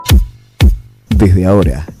Desde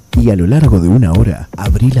ahora y a lo largo de una hora,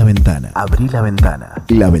 abrí la ventana. Abrí la ventana.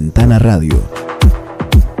 La Ventana Radio.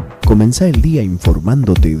 Comenzá el día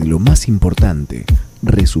informándote de lo más importante,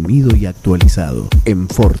 resumido y actualizado, en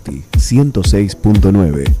Forti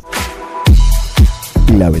 106.9.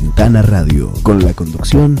 La Ventana Radio, con la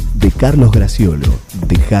conducción de Carlos Graciolo.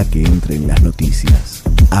 Deja que entren las noticias.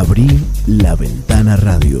 Abrí la Ventana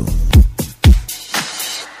Radio.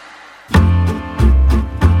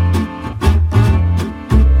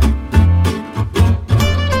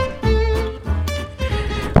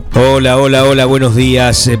 Hola, buenos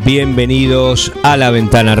días, bienvenidos a La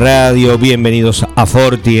Ventana Radio, bienvenidos a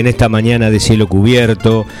Forti en esta mañana de cielo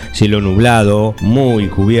cubierto, cielo nublado, muy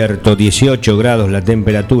cubierto, 18 grados la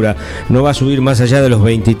temperatura, no va a subir más allá de los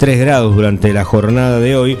 23 grados durante la jornada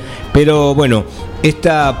de hoy, pero bueno,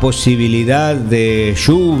 esta posibilidad de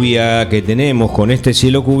lluvia que tenemos con este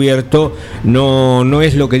cielo cubierto no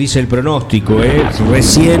es lo que dice el pronóstico,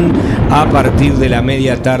 Recién a partir de la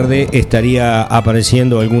media tarde estaría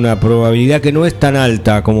apareciendo alguna probabilidad que no es tan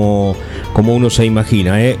alta como uno se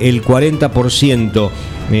imagina, el 40%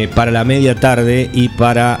 para la media tarde y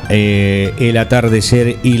para el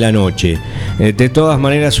atardecer y la noche. De todas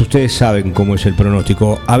maneras, ustedes saben cómo es el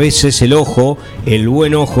pronóstico. A veces el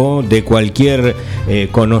buen ojo de cualquier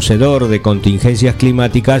conocedor de contingencias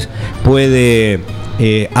climáticas puede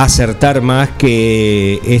acertar más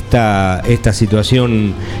que esta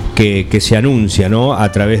situación que se anuncia, ¿no?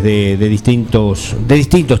 A través de distintos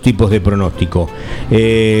tipos de pronóstico.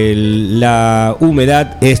 La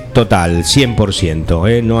humedad es total,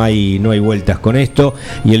 100%, no hay vueltas con esto,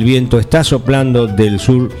 y el viento está soplando del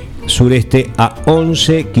sureste a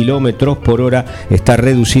 11 kilómetros por hora. Está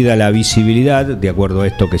reducida la visibilidad, de acuerdo a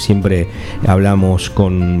esto que siempre hablamos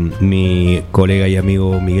con mi colega y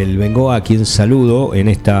amigo Miguel Bengoa, a quien saludo en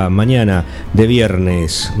esta mañana de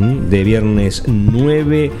viernes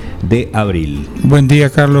 9 de abril. Buen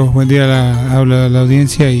día, Carlos, buen día a la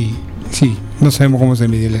audiencia. Y sí, no sabemos cómo se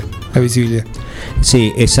mide la visibilidad.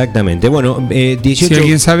 Sí, exactamente. Bueno, 18... Si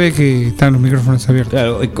alguien sabe, que están los micrófonos abiertos.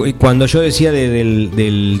 Claro, cuando yo decía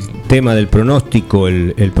del tema del pronóstico,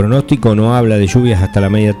 el pronóstico no habla de lluvias hasta la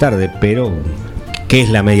media tarde, pero ¿qué es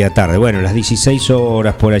la media tarde? Bueno, las 16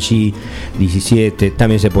 horas por allí, 17,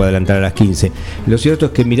 también se puede adelantar a las 15. Lo cierto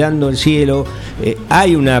es que mirando el cielo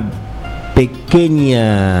hay una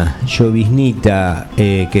pequeña lloviznita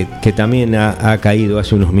que también ha caído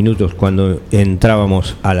hace unos minutos cuando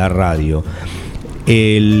entrábamos a la radio.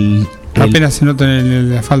 Apenas se nota en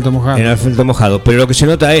el asfalto mojado. En el asfalto mojado, pero lo que se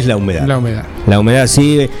nota es la humedad. La humedad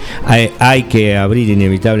sí, hay que abrir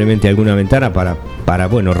inevitablemente alguna ventana para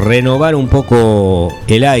renovar un poco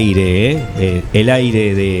el aire, el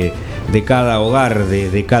aire de cada hogar,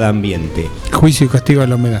 de cada ambiente. Juicio y castigo a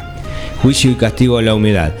la humedad. Juicio y castigo a la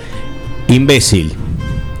humedad. Imbécil.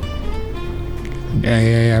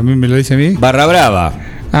 A mí me lo dice a mí. Barra brava.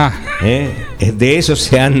 De eso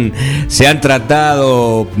se han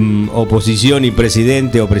tratado oposición y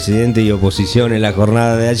presidente, o presidente y oposición en la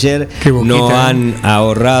jornada de ayer. No han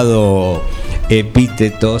ahorrado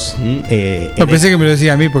epítetos. Pensé que me lo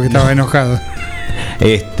decía a mí porque estaba enojado.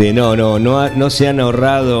 No se han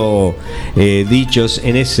ahorrado dichos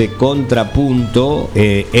en ese contrapunto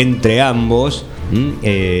entre ambos.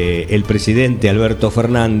 El presidente Alberto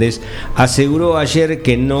Fernández aseguró ayer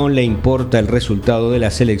que no le importa el resultado de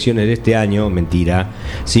las elecciones de este año, mentira,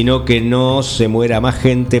 sino que no se muera más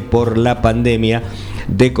gente por la pandemia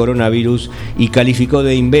de coronavirus, y calificó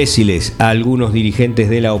de imbéciles a algunos dirigentes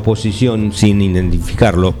de la oposición, sin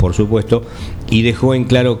identificarlos, por supuesto, y dejó en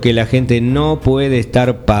claro que la gente no puede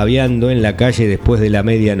estar paviando en la calle después de la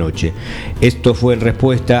medianoche. Esto fue en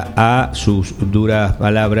respuesta a sus duras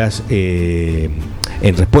palabras.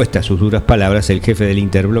 En respuesta a sus duras palabras, el jefe del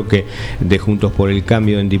interbloque de Juntos por el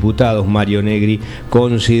Cambio en diputados, Mario Negri,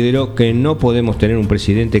 consideró que no podemos tener un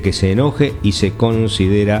presidente que se enoje y se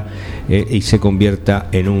convierta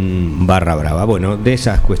en un barra brava. Bueno, de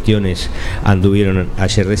esas cuestiones anduvieron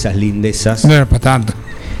ayer, de esas lindezas. No era para tanto.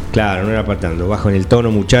 Claro, no era para tanto. Bajo en el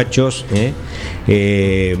tono, muchachos. Sí,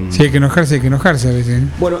 hay que enojarse a veces.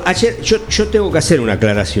 Bueno, ayer yo tengo que hacer una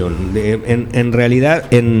aclaración. En realidad,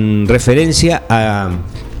 en referencia a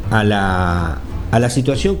la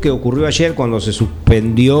situación que ocurrió ayer cuando se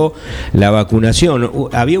suspendió la vacunación.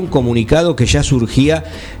 Había un comunicado que ya surgía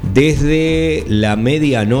desde la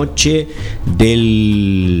medianoche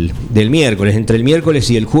del miércoles, entre el miércoles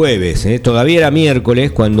y el jueves. Todavía era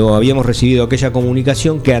miércoles cuando habíamos recibido aquella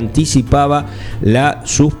comunicación que anticipaba la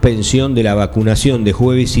suspensión de la vacunación de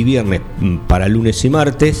jueves y viernes para lunes y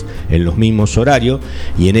martes en los mismos horarios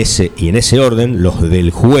y en ese orden, los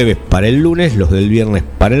del jueves para el lunes, los del viernes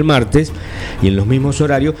para el martes y en los mismos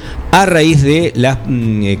horarios, a raíz de las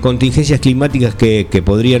contingencias climáticas que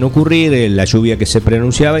podrían ocurrir, la lluvia que se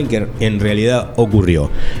preanunciaba y que en realidad ocurrió.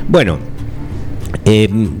 Bueno,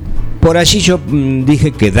 por allí yo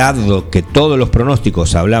dije que dado que todos los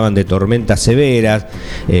pronósticos hablaban de tormentas severas,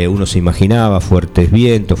 uno se imaginaba fuertes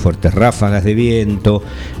vientos, fuertes ráfagas de viento,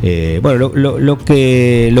 bueno, lo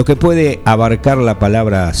que puede abarcar la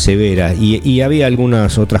palabra severa, y había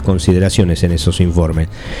algunas otras consideraciones en esos informes.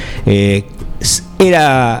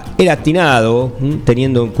 Era atinado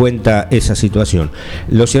teniendo en cuenta esa situación.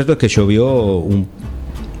 Lo cierto es que llovió un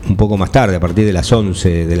poco más tarde, a partir de las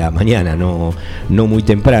 11 de la mañana, no muy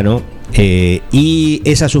temprano, y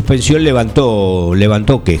esa suspensión levantó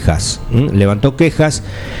quejas,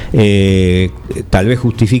 tal vez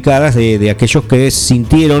justificadas de aquellos que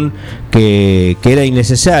sintieron que era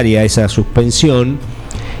innecesaria esa suspensión.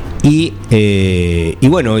 Y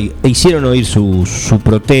bueno, hicieron oír su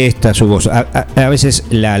protesta, su voz. A veces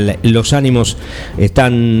los ánimos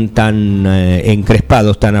están tan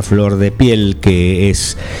encrespados, tan a flor de piel, que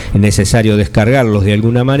es necesario descargarlos de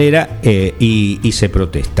alguna manera, y se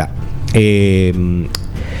protesta. En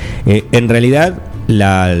realidad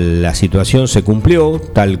la situación se cumplió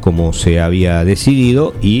tal como se había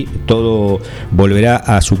decidido y todo volverá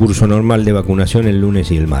a su curso normal de vacunación el lunes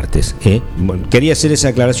y el martes. Bueno, quería hacer esa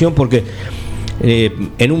aclaración porque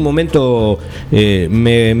en un momento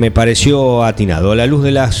me pareció atinado. A la luz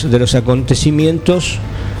de los acontecimientos,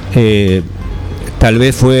 tal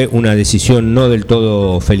vez fue una decisión no del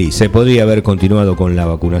todo feliz. Se podría haber continuado con la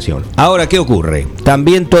vacunación. Ahora, ¿qué ocurre?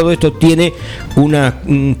 También todo esto tiene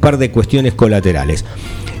un par de cuestiones colaterales.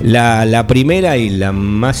 La primera y la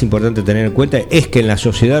más importante a tener en cuenta es que en la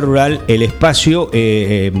sociedad rural el espacio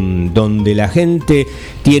donde la gente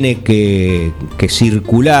tiene que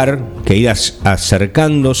circular, que ir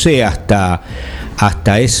acercándose hasta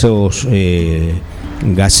esos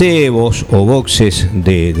gazebos o boxes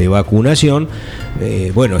de vacunación,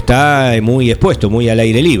 bueno, está muy expuesto, muy al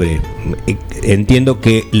aire libre. Entiendo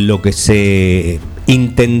que lo que se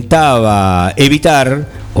intentaba evitar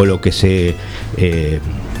o lo que se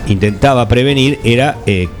intentaba prevenir era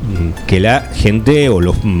que la gente o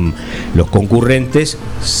los concurrentes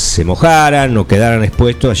se mojaran o quedaran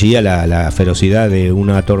expuestos allí a la ferocidad de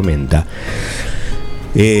una tormenta.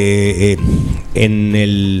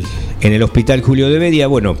 En el hospital Julio de Bedia,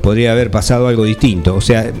 bueno, podría haber pasado algo distinto. O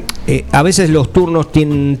sea, a veces los turnos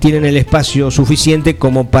tienen el espacio suficiente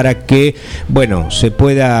como para que, bueno, se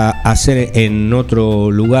pueda hacer en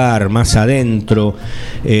otro lugar, más adentro.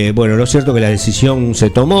 Bueno, lo cierto es que la decisión se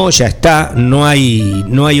tomó, ya está, no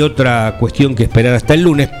hay otra cuestión que esperar hasta el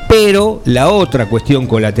lunes, pero la otra cuestión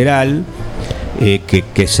colateral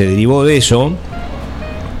que se derivó de eso,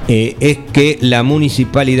 es que la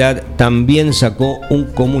municipalidad también sacó un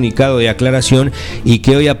comunicado de aclaración y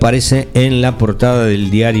que hoy aparece en la portada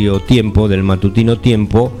del diario Tiempo, del matutino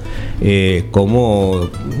Tiempo, como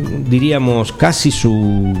diríamos casi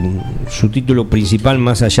su título principal,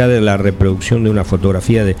 más allá de la reproducción de una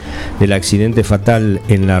fotografía del accidente fatal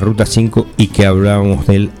en la Ruta 5 y que hablábamos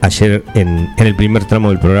de él ayer en el primer tramo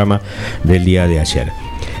del programa del día de ayer.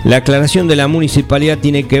 La aclaración de la municipalidad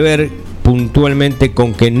tiene que ver puntualmente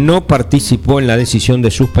con que no participó en la decisión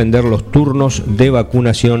de suspender los turnos de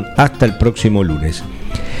vacunación hasta el próximo lunes.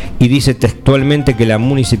 Y dice textualmente que la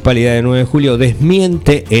municipalidad de 9 de julio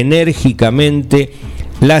desmiente enérgicamente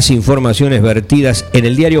las informaciones vertidas en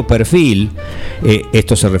el diario Perfil,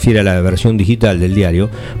 esto se refiere a la versión digital del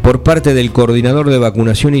diario, por parte del coordinador de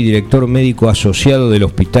vacunación y director médico asociado del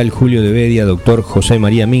Hospital Julio de Bedia, doctor José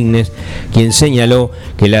María Mignes, quien señaló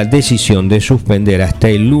que la decisión de suspender hasta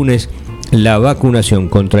el lunes la vacunación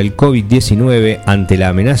contra el COVID-19 ante la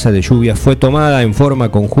amenaza de lluvia fue tomada en forma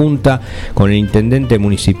conjunta con el intendente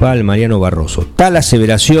municipal Mariano Barroso. Tal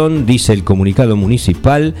aseveración, dice el comunicado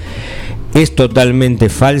municipal, es totalmente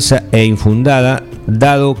falsa e infundada,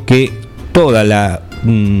 dado que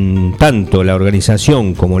tanto la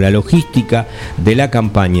organización como la logística de la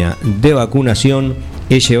campaña de vacunación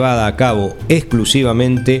es llevada a cabo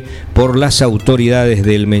exclusivamente por las autoridades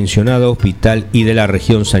del mencionado hospital y de la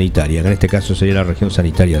región sanitaria, que en este caso sería la región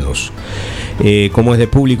sanitaria 2. Como es de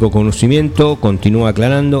público conocimiento, continúa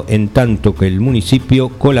aclarando, en tanto que el municipio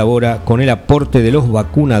colabora con el aporte de los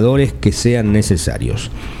vacunadores que sean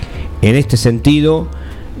necesarios. En este sentido,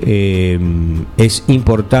 es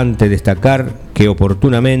importante destacar que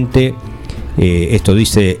oportunamente, esto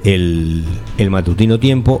dice el matutino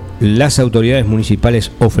Tiempo, las autoridades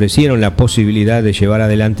municipales ofrecieron la posibilidad de llevar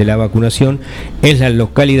adelante la vacunación en las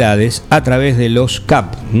localidades a través de los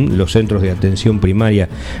CAP, los Centros de Atención Primaria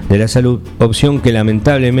de la Salud, opción que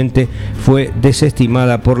lamentablemente fue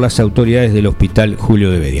desestimada por las autoridades del Hospital Julio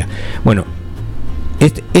de Bedia. Bueno,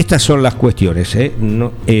 estas son las cuestiones,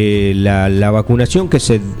 la vacunación que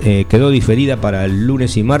se quedó diferida para el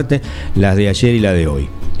lunes y martes, las de ayer y la de hoy,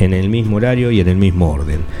 en el mismo horario y en el mismo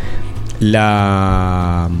orden.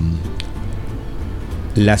 La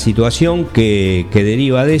situación que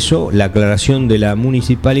deriva de eso, la aclaración de la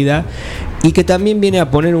municipalidad, y que también viene a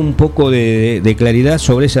poner un poco de claridad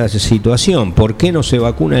sobre esa situación. ¿Por qué no se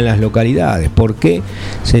vacuna en las localidades? ¿Por qué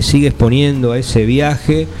se sigue exponiendo a ese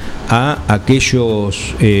viaje a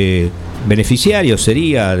aquellos beneficiarios,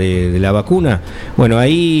 sería, de la vacuna? Bueno,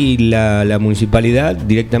 ahí la municipalidad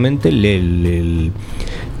directamente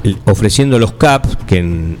ofreciendo los CAP, que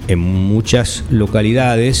en muchas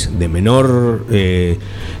localidades de menor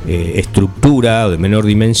estructura o de menor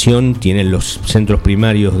dimensión tienen los centros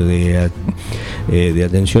primarios de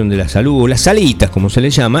atención de la salud, o las salitas como se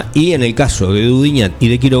les llama, y en el caso de Dudiñat y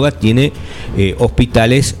de Quiroga tiene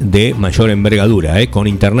hospitales de mayor envergadura, con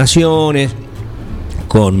internaciones,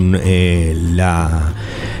 con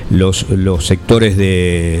los sectores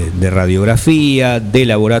de radiografía, de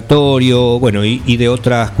laboratorio, bueno, y de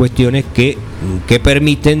otras cuestiones que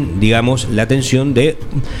permiten, digamos, la atención de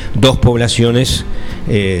dos poblaciones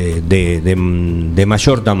de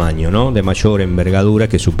mayor tamaño, ¿no? De mayor envergadura,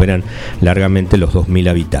 que superan largamente los 2.000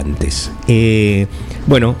 habitantes.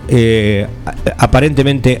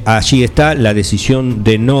 Aparentemente allí está la decisión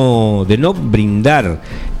de no brindar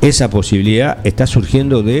esa posibilidad, está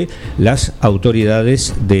surgiendo de las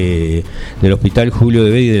autoridades del Hospital Julio de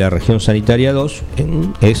Bedia y de la región sanitaria 2.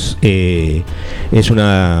 Es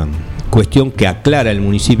una cuestión que aclara el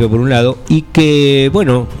municipio por un lado, y que,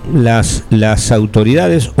 bueno, las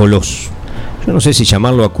autoridades o yo no sé si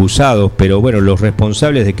llamarlo acusados, pero bueno, los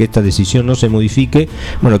responsables de que esta decisión no se modifique,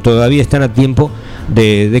 bueno, todavía están a tiempo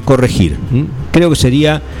de corregir. Creo que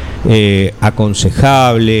sería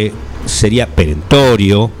aconsejable, sería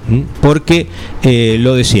perentorio, porque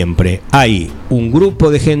lo de siempre, hay un grupo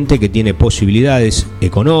de gente que tiene posibilidades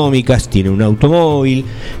económicas, tiene un automóvil,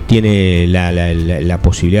 tiene la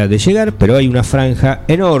posibilidad de llegar, pero hay una franja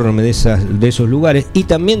enorme de esos lugares, y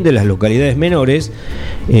también de las localidades menores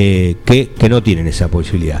que no tienen esa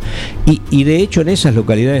posibilidad, y de hecho en esas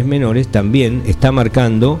localidades menores también está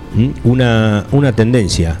marcando una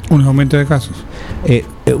tendencia, un aumento de casos,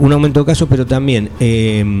 pero también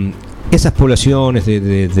esas poblaciones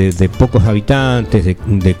de pocos habitantes,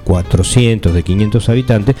 de 400, de 500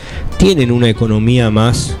 habitantes, tienen una economía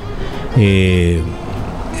más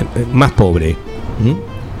pobre,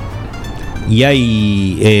 y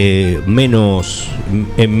hay menos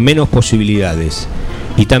posibilidades.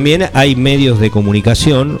 Y también hay medios de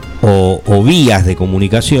comunicación o vías de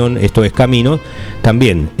comunicación, esto es caminos,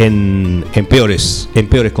 también en peores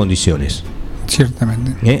condiciones.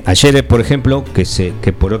 Ciertamente. Ayer, por ejemplo,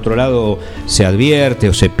 que por otro lado se advierte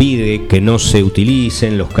o se pide que no se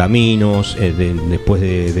utilicen los caminos después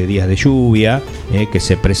de días de lluvia, que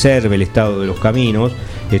se preserve el estado de los caminos.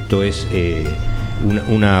 Esto es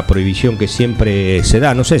una prohibición que siempre se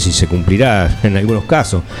da, no sé si se cumplirá en algunos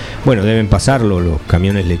casos. Bueno, deben pasarlo los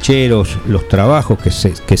camiones lecheros, los trabajos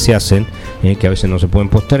que se hacen, que a veces no se pueden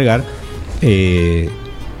postergar.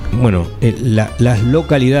 Las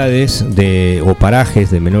localidades de o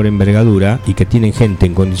parajes de menor envergadura y que tienen gente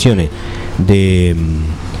en condiciones de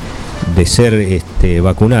ser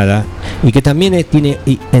vacunada, y que también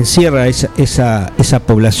encierra esa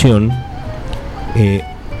población,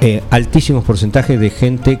 altísimos porcentajes de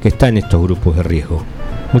gente que está en estos grupos de riesgo.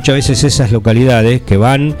 Muchas veces esas localidades que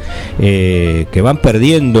van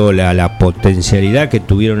perdiendo la potencialidad que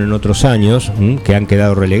tuvieron en otros años, que han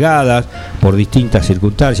quedado relegadas por distintas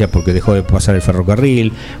circunstancias, porque dejó de pasar el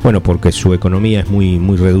ferrocarril, bueno, porque su economía es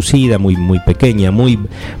muy reducida, muy pequeña, muy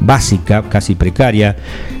básica, casi precaria,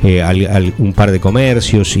 un par de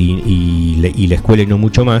comercios y la escuela y no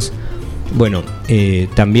mucho más. bueno,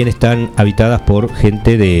 también están habitadas por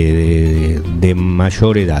gente de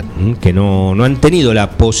mayor edad, que no han tenido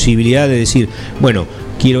la posibilidad de decir, bueno,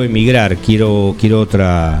 quiero emigrar, quiero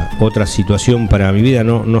otra situación para mi vida,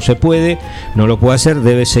 no se puede, no lo puede hacer,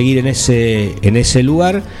 debe seguir en ese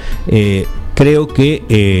lugar. Creo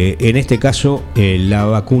que en este caso la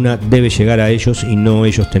vacuna debe llegar a ellos y no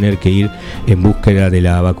ellos tener que ir en búsqueda de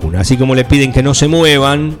la vacuna. Así como le piden que no se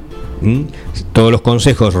muevan, todos los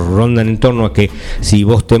consejos rondan en torno a que si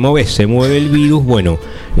vos te moves se mueve el virus. Bueno,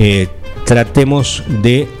 tratemos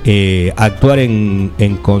de actuar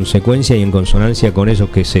en consecuencia y en consonancia con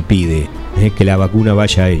eso que se pide, que la vacuna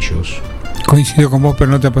vaya a ellos. Coincido con vos,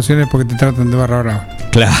 pero no te apasiones porque te tratan de barra brava.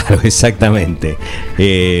 Claro, exactamente.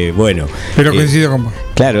 Bueno. Pero coincido con vos.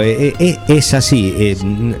 Claro, es así.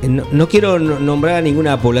 No quiero nombrar a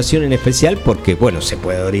ninguna población en especial porque, bueno, se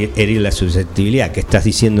puede herir la susceptibilidad que estás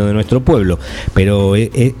diciendo de nuestro pueblo, pero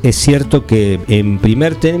es cierto que en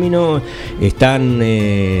primer término están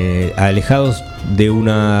alejados de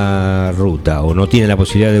una ruta o no tienen la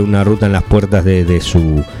posibilidad de una ruta en las puertas de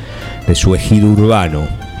su ejido urbano.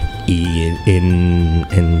 Y en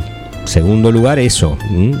segundo lugar, eso,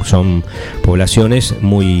 son poblaciones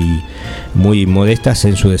muy modestas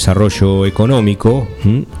en su desarrollo económico,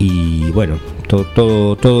 y bueno,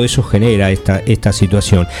 todo eso genera esta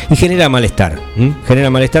situación y genera malestar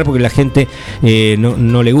porque la gente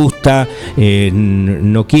no le gusta,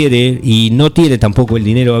 no quiere y no tiene tampoco el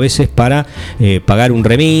dinero a veces para pagar un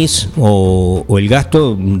remis o el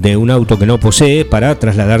gasto de un auto que no posee para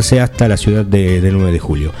trasladarse hasta la ciudad de 9 de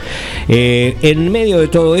julio. En medio de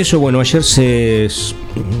todo eso, bueno, ayer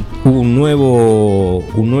hubo un nuevo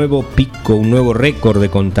pico, un nuevo récord de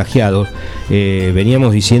contagiados.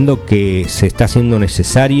 Veníamos diciendo que se está haciendo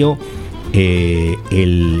necesario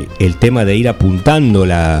el tema de ir apuntando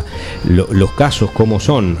los casos como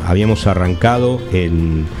son. Habíamos arrancado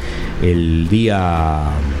en el día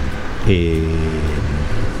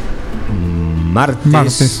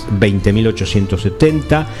martes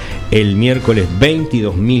 20.870, el miércoles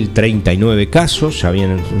 22.039 casos, ya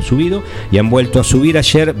habían subido y han vuelto a subir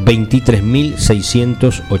ayer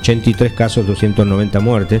 23.683 casos, 290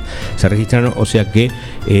 muertes se registraron, o sea que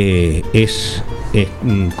es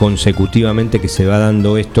consecutivamente que se va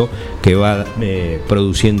dando esto, que va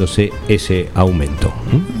produciéndose ese aumento.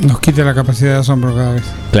 Nos quita la capacidad de asombro cada vez.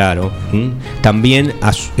 Claro. También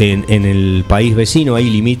en el país vecino, ahí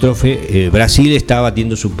limítrofe, Brasil está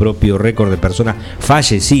batiendo su propio récord de personas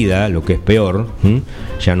fallecidas, lo que es peor,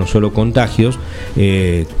 ya no solo contagios,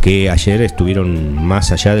 que ayer estuvieron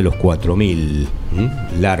más allá de los 4.000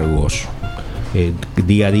 largos.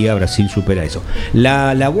 Día a día Brasil supera eso.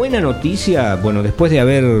 La buena noticia, bueno, después de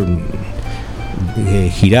haber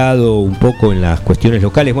girado un poco en las cuestiones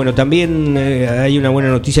locales, bueno, también hay una buena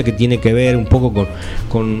noticia que tiene que ver un poco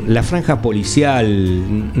con la franja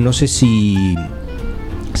policial. No sé si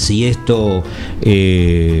esto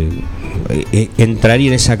entraría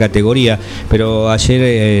en esa categoría, pero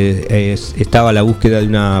ayer estaba la búsqueda de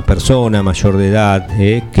una persona mayor de edad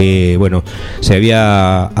que, bueno, se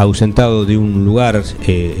había ausentado de un lugar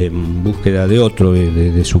en búsqueda de otro,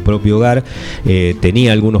 de su propio hogar.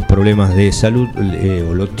 Tenía algunos problemas de salud,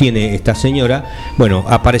 o lo tiene esta señora. Bueno,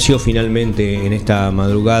 apareció finalmente en esta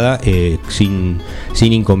madrugada sin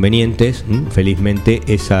inconvenientes. Felizmente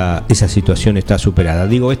esa situación está superada.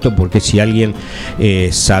 Digo esto porque si alguien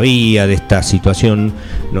sabía de esta situación,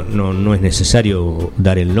 no es necesario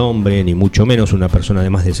dar el nombre, ni mucho menos. Una persona de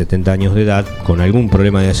más de 70 años de edad con algún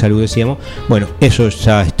problema de salud, decíamos, bueno, eso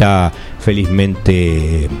ya está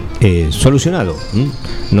felizmente solucionado.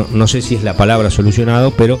 No sé si es la palabra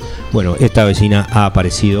solucionado, pero bueno, esta vecina ha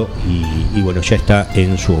aparecido y bueno, ya está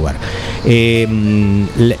en su hogar.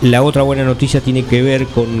 La otra buena noticia tiene que ver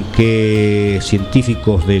con que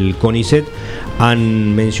científicos del CONICET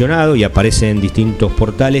han mencionado, y aparece en distintos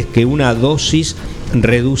portales, que una dosis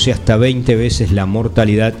reduce hasta 20 veces la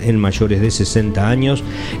mortalidad en mayores de 60 años.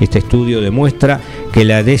 Este estudio demuestra que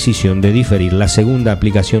la decisión de diferir la segunda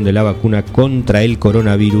aplicación de la vacuna contra el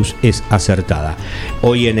coronavirus es acertada.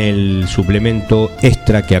 Hoy en el suplemento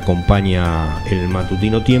extra que acompaña el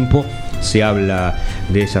matutino Tiempo se habla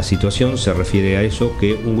de esa situación, se refiere a eso,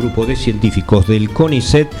 que un grupo de científicos del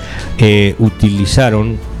CONICET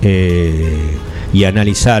utilizaron y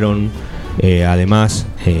analizaron, además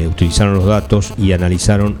utilizaron los datos y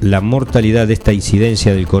analizaron la mortalidad de esta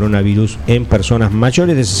incidencia del coronavirus en personas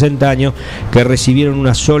mayores de 60 años que recibieron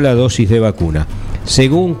una sola dosis de vacuna.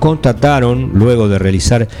 Según constataron, luego de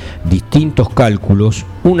realizar distintos cálculos,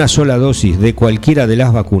 una sola dosis de cualquiera de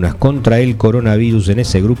las vacunas contra el coronavirus en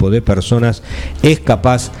ese grupo de personas es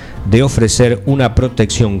capaz de ofrecer una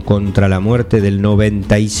protección contra la muerte del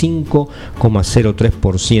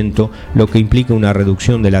 95,03%, lo que implica una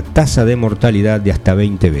reducción de la tasa de mortalidad de hasta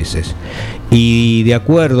 20 veces. Y de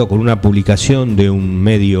acuerdo con una publicación de un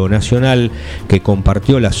medio nacional que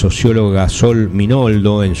compartió la socióloga Sol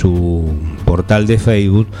Minoldo en su portal de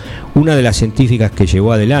Facebook, una de las científicas que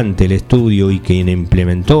llevó adelante el estudio y quien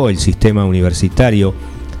implementó el sistema universitario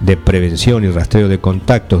de prevención y rastreo de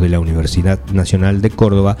contactos de la Universidad Nacional de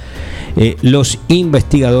Córdoba, los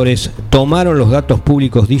investigadores tomaron los datos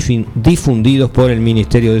públicos difundidos por el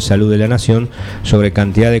Ministerio de Salud de la Nación sobre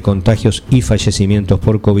cantidad de contagios y fallecimientos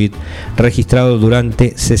por COVID registrados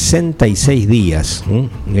durante 66 días.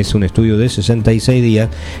 Es un estudio de 66 días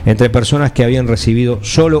entre personas que habían recibido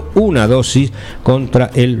solo una dosis contra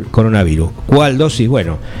el coronavirus. ¿Cuál dosis?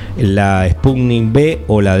 Bueno, la Sputnik V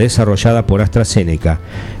o la desarrollada por AstraZeneca,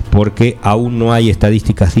 porque aún no hay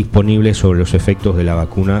estadísticas disponibles sobre los efectos de la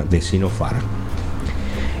vacuna de Sinopharm.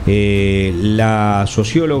 La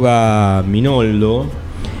socióloga Minoldo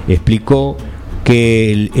explicó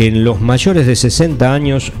que en los mayores de 60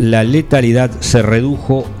 años la letalidad se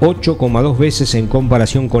redujo 8,2 veces en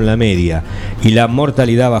comparación con la media y la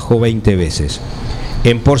mortalidad bajó 20 veces.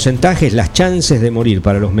 En porcentajes, las chances de morir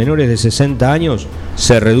para los menores de 60 años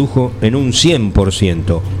se redujo en un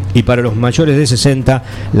 100%, y para los mayores de 60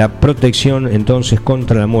 la protección entonces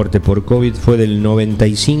contra la muerte por COVID fue del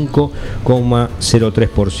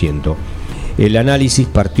 95,03%. El análisis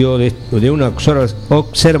partió de una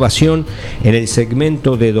observación en el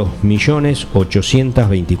segmento de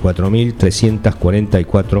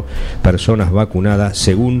 2.824.344 personas vacunadas,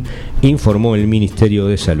 según informó el Ministerio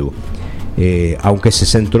de Salud. Aunque se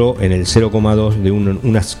centró en el 0,2 de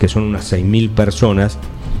unas que son unas 6.000 personas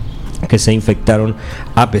que se infectaron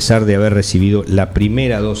a pesar de haber recibido la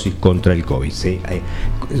primera dosis contra el COVID. ¿Sí?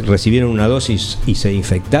 ¿Recibieron una dosis y se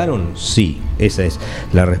infectaron? Sí, esa es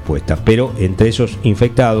la respuesta. Pero entre esos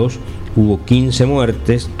infectados hubo 15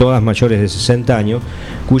 muertes, todas mayores de 60 años,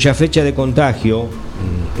 cuya fecha de contagio,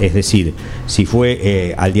 es decir, si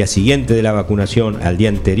fue al día siguiente de la vacunación, al día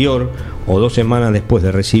anterior o 2 semanas después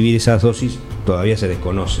de recibir esas dosis, todavía se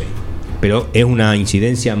desconoce. Pero es una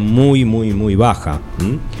incidencia muy baja.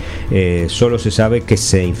 Solo se sabe que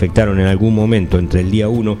se infectaron en algún momento entre el día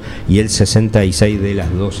 1 y el 66 de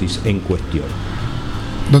las dosis en cuestión.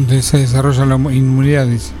 ¿Dónde se desarrolla la inmunidad?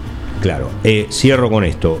 Claro, cierro con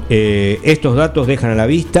esto. Estos datos dejan a la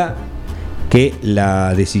vista que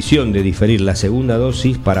la decisión de diferir la segunda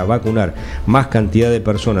dosis para vacunar más cantidad de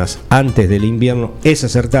personas antes del invierno es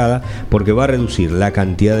acertada, porque va a reducir la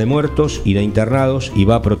cantidad de muertos y de internados y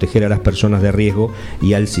va a proteger a las personas de riesgo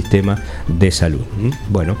y al sistema de salud.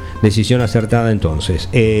 Bueno, decisión acertada entonces.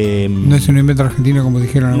 No es un invento argentino como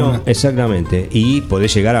dijeron ahora. No, exactamente, y puede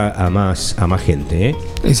llegar a más gente.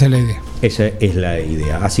 Esa es la idea. Esa es la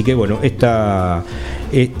idea. Así que bueno, esta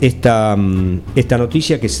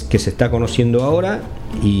noticia que se está conociendo ahora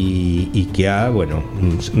y que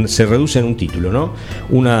se reduce en un título, ¿no?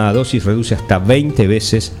 Una dosis reduce hasta 20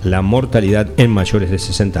 veces la mortalidad en mayores de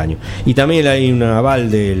 60 años. Y también hay un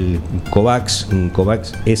aval del COVAX.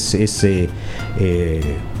 COVAX es ese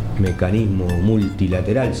mecanismo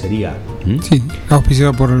multilateral, sería. Sí,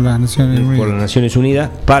 auspiciado por las Naciones Unidas. Por las Naciones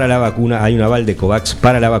Unidas para la vacuna. Hay un aval de COVAX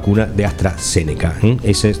para la vacuna de AstraZeneca.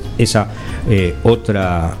 Esa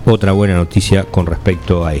otra buena noticia con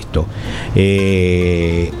respecto a esto.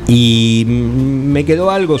 Y me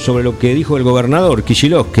quedó algo sobre lo que dijo el gobernador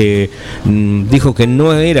Kicillof, que dijo que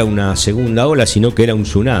no era una segunda ola, sino que era un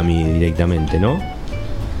tsunami directamente, ¿no?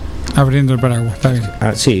 Abriendo el paraguas, está bien.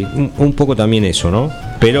 Sí, un poco también eso, ¿no?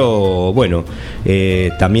 Pero bueno,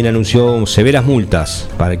 también anunció severas multas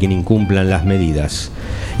para quien incumplan las medidas.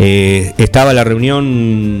 Estaba la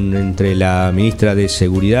reunión entre la ministra de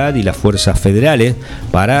Seguridad y las fuerzas federales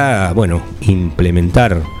para,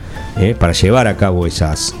 implementar, para llevar a cabo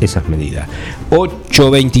esas medidas.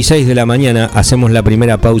 8:26 de la mañana, hacemos la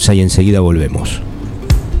primera pausa y enseguida volvemos.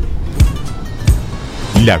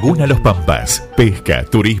 Laguna Los Pampas, pesca,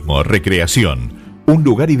 turismo, recreación. Un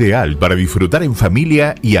lugar ideal para disfrutar en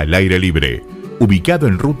familia y al aire libre. Ubicado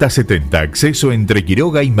en Ruta 70, acceso entre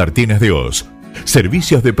Quiroga y Martínez de Hoz.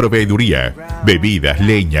 Servicios de proveeduría, bebidas,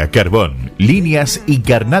 leña, carbón, líneas y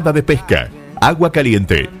carnada de pesca. Agua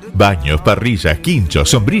caliente, baños, parrillas,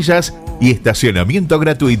 quinchos, sombrillas y estacionamiento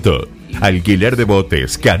gratuito. Alquiler de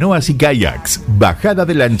botes, canoas y kayaks, bajada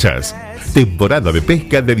de lanchas. Temporada de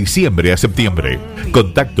pesca de diciembre a septiembre.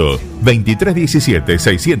 Contacto 2317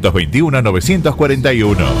 621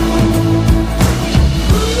 941.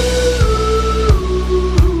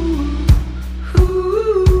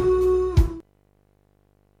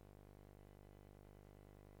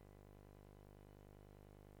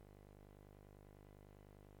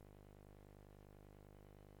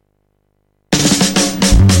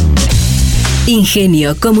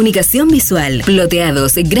 Ingenio, comunicación visual,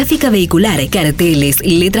 ploteados, gráfica vehicular, carteles,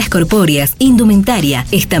 letras corpóreas, indumentaria,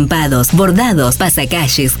 estampados, bordados,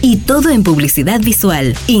 pasacalles y todo en publicidad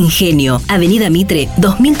visual. Ingenio, Avenida Mitre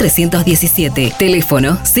 2317,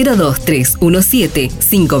 teléfono 02317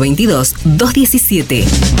 522 217.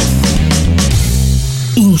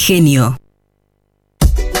 Ingenio.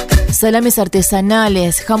 Salames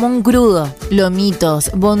artesanales, jamón crudo, lomitos,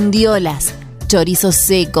 bondiolas, chorizos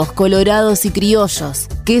secos, colorados y criollos,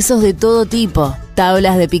 quesos de todo tipo,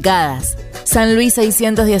 tablas de picadas. San Luis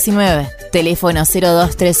 619, teléfono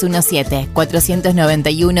 02317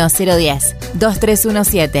 491 010,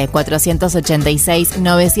 2317 486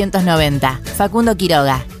 990. Facundo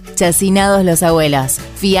Quiroga, Chacinados los Abuelos,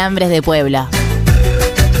 fiambres de pueblo.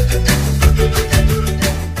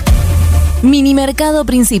 Minimercado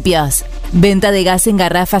Principios, venta de gas en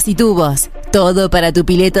garrafas y tubos. Todo para tu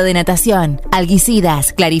pileta de natación,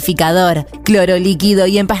 alguicidas, clarificador, cloro líquido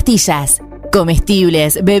y en pastillas.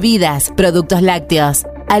 Comestibles, bebidas, productos lácteos,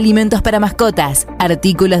 alimentos para mascotas,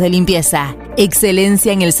 artículos de limpieza.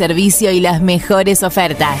 Excelencia en el servicio y las mejores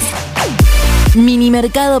ofertas.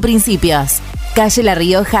 Minimercado Principios, calle La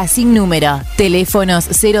Rioja sin número. Teléfonos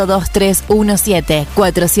 02317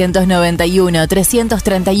 491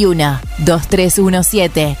 331,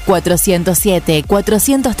 2317 407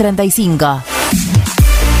 435.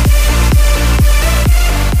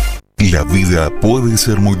 La vida puede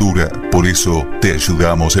ser muy dura, por eso te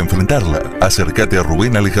ayudamos a enfrentarla. Acércate a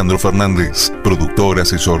Rubén Alejandro Fernández, productor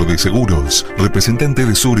asesor de seguros, representante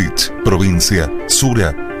de Zurich, provincia,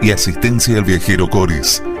 Sura y asistencia al viajero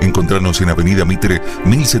Coris. Encontrarnos en Avenida Mitre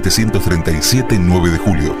 1737 9 de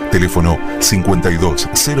julio, teléfono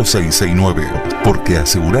 520669, porque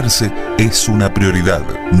asegurarse es una prioridad,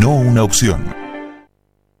 no una opción.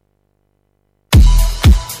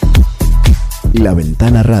 La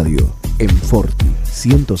Ventana Radio, en Forti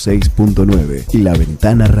 106.9. La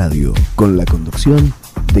Ventana Radio, con la conducción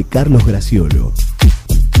de Carlos Graciolo.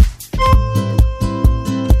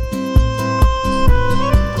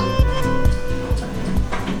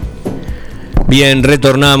 Bien,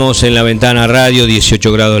 retornamos en La Ventana Radio,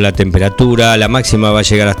 18 grados la temperatura, la máxima va a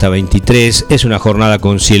llegar hasta 23, es una jornada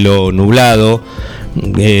con cielo nublado,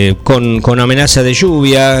 con amenaza de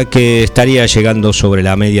lluvia que estaría llegando sobre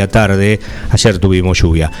la media tarde. Ayer tuvimos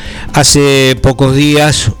lluvia. Hace pocos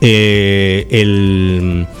días,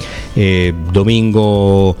 el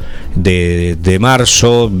domingo de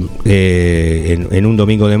marzo, en un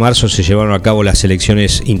domingo de marzo se llevaron a cabo las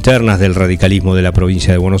elecciones internas del radicalismo de la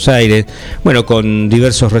provincia de Buenos Aires, bueno, con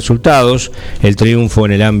diversos resultados. El triunfo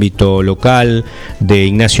en el ámbito local de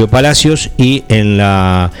Ignacio Palacios y en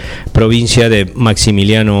la provincia de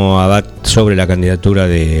Maximiliano Abad sobre la candidatura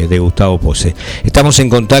de Gustavo Pose. Estamos en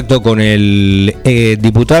contacto con el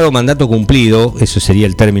diputado mandato cumplido, eso sería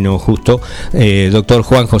el término justo, doctor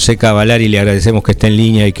Juan José Cavallari. Le agradecemos que esté en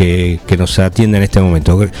línea y que nos atienda en este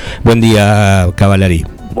momento. Buen día, Cavallari.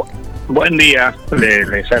 Buen día,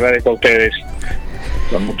 les agradezco a ustedes,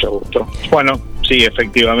 con mucho gusto. Bueno, sí,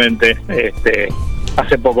 efectivamente,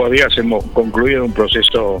 hace pocos días hemos concluido un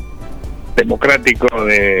proceso democrático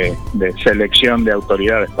de selección de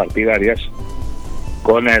autoridades partidarias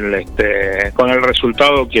con el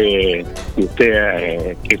resultado que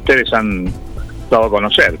ustedes han dado a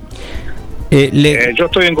conocer. Yo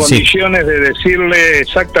estoy en condiciones de decirle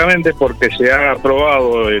exactamente, porque se ha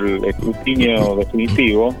aprobado el escrutinio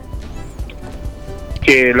definitivo,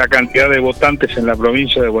 que la cantidad de votantes en la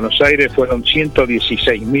provincia de Buenos Aires fueron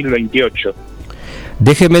 116.028.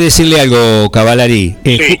 Déjeme decirle algo, Cavallari.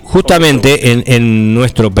 Sí, justamente en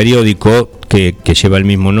nuestro periódico, que lleva el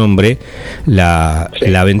mismo nombre, La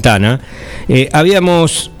Ventana,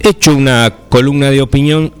 habíamos hecho una columna de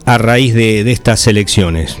opinión a raíz de estas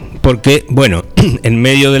elecciones. Porque, bueno, en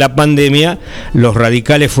medio de la pandemia, los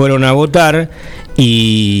radicales fueron a votar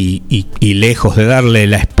y lejos de darle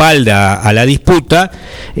la espalda a la disputa,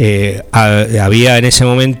 había en ese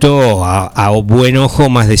momento a buen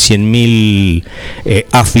ojo más de 100.000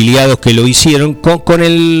 afiliados que lo hicieron, con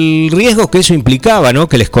el riesgo que eso implicaba, ¿no?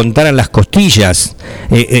 Que les contaran las costillas.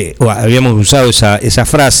 Habíamos usado esa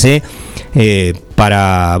frase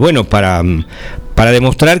para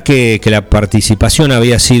demostrar que la participación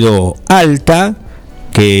había sido alta,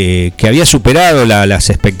 que había superado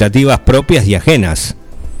las expectativas propias y ajenas.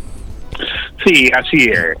 Sí, así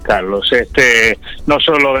es, Carlos. No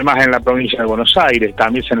solo además en la provincia de Buenos Aires,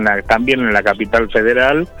 también en la capital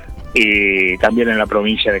federal y también en la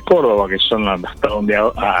provincia de Córdoba, que son hasta donde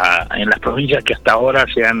en las provincias que hasta ahora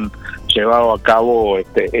se han llevado a cabo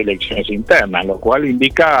elecciones internas, lo cual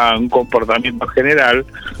indica un comportamiento general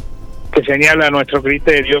que señala a nuestro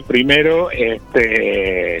criterio, primero,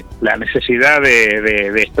 la necesidad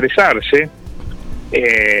de expresarse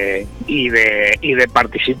y de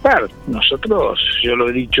participar. Nosotros, yo lo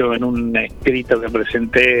he dicho en un escrito que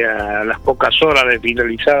presenté a las pocas horas de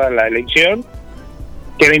finalizada la elección,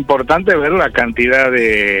 que era importante ver la cantidad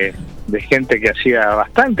de gente que hacía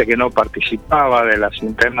bastante, que no participaba de las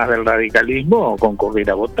internas del radicalismo, concurrir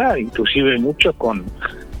a votar, inclusive muchos con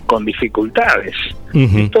dificultades.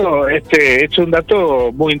 Esto es un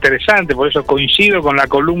dato muy interesante, por eso coincido con la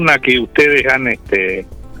columna que ustedes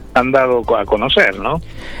han dado a conocer, ¿no?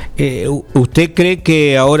 ¿Usted cree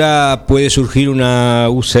que ahora puede surgir una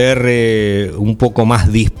UCR un poco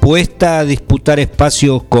más dispuesta a disputar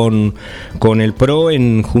espacios con el PRO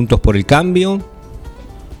en Juntos por el Cambio?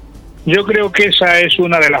 Yo creo que esa es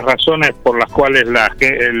una de las razones por las cuales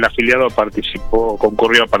el afiliado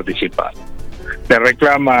concurrió a participar. Le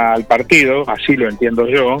reclama al partido, así lo entiendo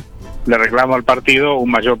yo, le reclama al partido un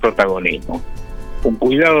mayor protagonismo, un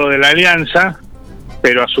cuidado de la alianza,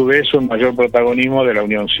 pero a su vez un mayor protagonismo de la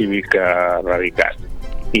Unión Cívica Radical.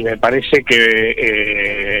 Y me parece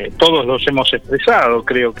que todos los hemos expresado,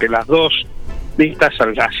 creo que las dos listas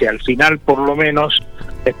hacia el final por lo menos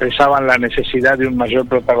expresaban la necesidad de un mayor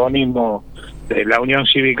protagonismo de la Unión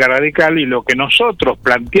Cívica Radical, y lo que nosotros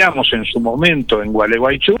planteamos en su momento en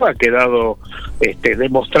Gualeguaychú ha quedado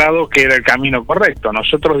demostrado que era el camino correcto.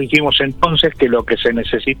 Nosotros dijimos entonces que lo que se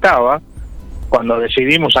necesitaba, cuando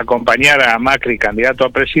decidimos acompañar a Macri candidato a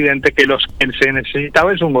presidente, que se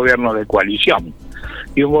necesitaba es un gobierno de coalición.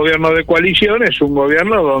 Y un gobierno de coalición es un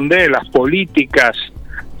gobierno donde las políticas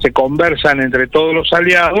se conversan entre todos los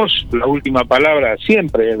aliados, la última palabra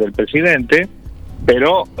siempre es del presidente,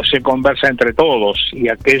 pero se conversa entre todos, y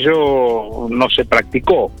aquello no se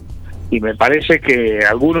practicó. Y me parece que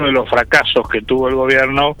algunos de los fracasos que tuvo el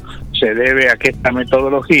gobierno se debe a que esta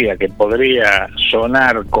metodología, que podría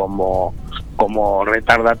sonar como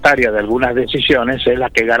retardataria de algunas decisiones, es la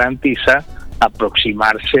que garantiza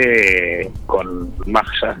aproximarse con más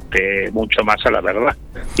mucho más a la verdad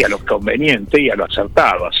y a lo conveniente y a lo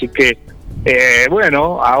acertado. Así que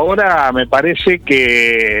bueno, ahora me parece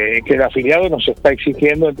que el afiliado nos está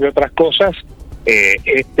exigiendo, entre otras cosas,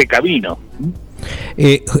 este camino.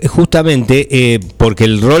 Justamente porque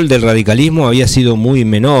el rol del radicalismo había sido muy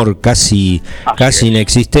menor, casi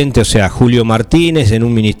inexistente. O sea, Julio Martínez en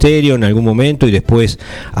un ministerio en algún momento, y después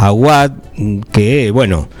Aguad, que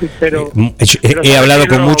bueno, pero he hablado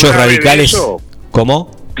con muchos radicales.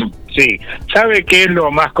 ¿Cómo? Sí, ¿sabe qué es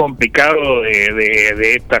lo más complicado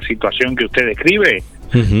de esta situación que usted describe?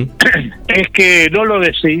 Es que no lo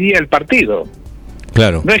decidía el partido.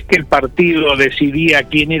 Claro. No es que el partido decidía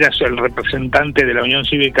quién era el representante de la Unión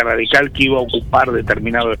Cívica Radical que iba a ocupar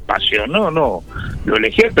determinado espacio. No, lo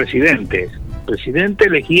elegía el presidente. El presidente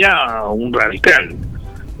elegía a un radical.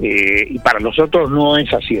 Y para nosotros no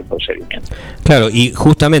es así el procedimiento. Claro, y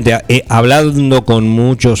justamente hablando con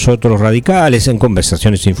muchos otros radicales en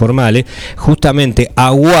conversaciones informales, justamente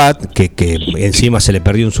Aguad, que encima se le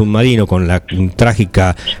perdió un submarino con la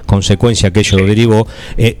trágica consecuencia que ello derivó,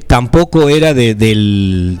 tampoco era de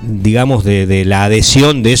la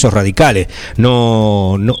adhesión de esos radicales.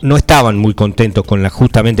 No estaban muy contentos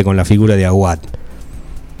justamente con la figura de Aguad.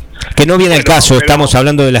 Que no viene al caso, estamos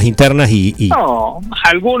hablando de las internas y... No,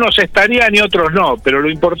 algunos estarían y otros no, pero lo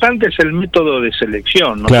importante es el método de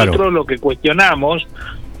selección. Nosotros lo que cuestionamos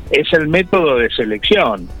es el método de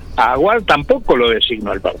selección. A Aguad tampoco lo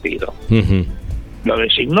designó el partido. Lo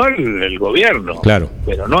designó el gobierno,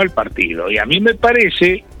 pero no el partido. Y a mí me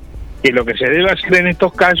parece que lo que se debe hacer en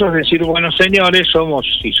estos casos es decir, bueno, señores,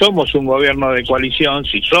 si somos un gobierno de coalición,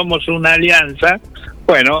 si somos una alianza,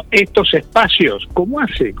 bueno, estos espacios, como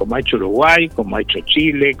ha hecho Uruguay, como ha hecho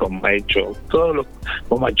Chile, como ha hecho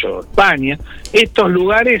como ha hecho España, estos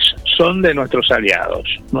lugares son de nuestros aliados.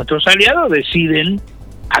 Nuestros aliados deciden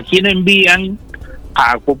a quién envían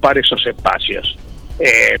a ocupar esos espacios.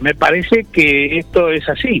 Me parece que esto es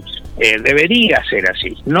así, debería ser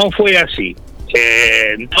así, no fue así.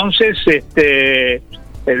 Entonces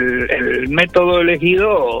el método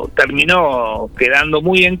elegido terminó quedando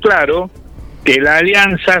muy en claro que la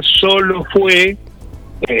alianza solo fue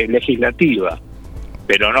legislativa,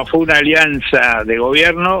 pero no fue una alianza de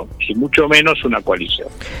gobierno y mucho menos una coalición.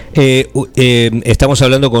 Estamos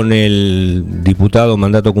hablando con el diputado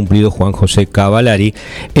mandato cumplido Juan José Cavallari.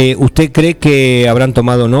 ¿Usted cree que habrán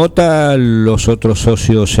tomado nota los otros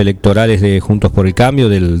socios electorales de Juntos por el Cambio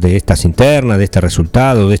de estas internas, de este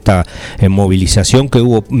resultado, de esta movilización que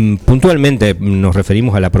hubo? Puntualmente nos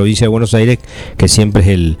referimos a la provincia de Buenos Aires, que siempre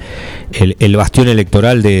es el bastión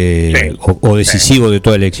electoral o decisivo de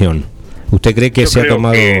toda elección. ¿Usted cree que se ha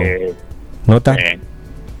tomado nota?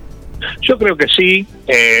 Yo creo que sí,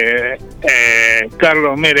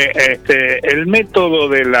 Carlos. Mire, el método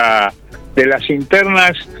de las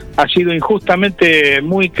internas ha sido injustamente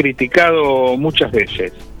muy criticado muchas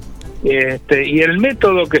veces. Y el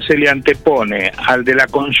método que se le antepone al de la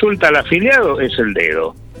consulta al afiliado es el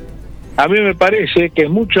dedo. A mí me parece que es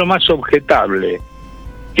mucho más objetable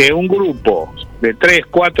que un grupo de 3,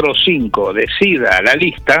 4 o 5 decida la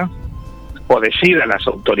lista o decida las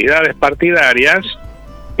autoridades partidarias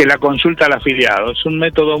que la consulta al afiliado. Es un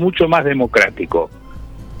método mucho más democrático.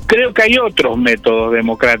 Creo que hay otros métodos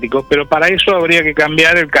democráticos, pero para eso habría que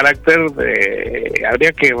cambiar el carácter,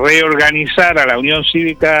 habría que reorganizar a la Unión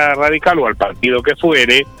Cívica Radical o al partido que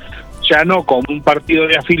fuere, ya no como un partido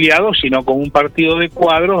de afiliados, sino como un partido de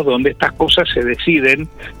cuadros donde estas cosas se deciden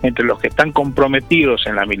entre los que están comprometidos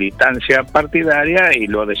en la militancia partidaria y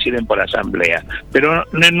lo deciden por asamblea. Pero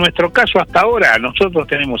en nuestro caso hasta ahora nosotros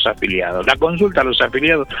tenemos afiliados. La consulta a los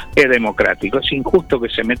afiliados es democrático. Es injusto que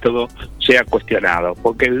ese método sea cuestionado,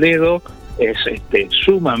 porque el dedo es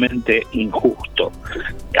sumamente injusto.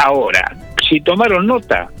 Ahora, si tomaron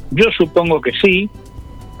nota, yo supongo que sí.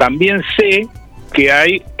 También sé que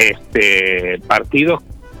hay partidos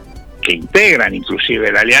que integran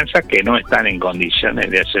inclusive la alianza que no están en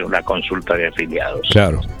condiciones de hacer una consulta de afiliados.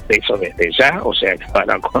 Claro. Eso desde ya, o sea,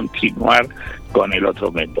 para continuar con el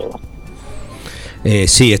otro método.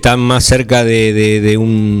 Sí, están más cerca de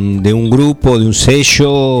un grupo, de un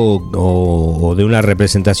sello o de una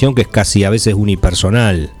representación que es casi a veces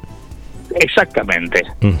unipersonal. Exactamente.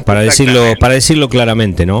 Para decirlo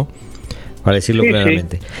claramente, ¿no? Para decirlo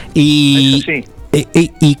claramente. Sí.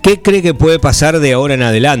 ¿Y qué cree que puede pasar de ahora en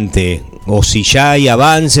adelante? O si ya hay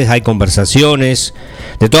avances, hay conversaciones.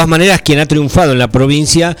 De todas maneras, quien ha triunfado en la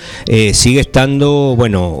provincia sigue estando,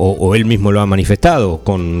 bueno, o él mismo lo ha manifestado,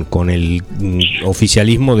 con el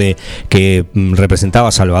oficialismo de que representaba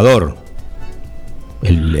a Salvador,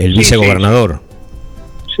 el vicegobernador.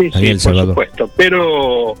 Sí, por supuesto.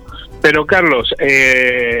 Pero Carlos,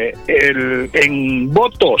 en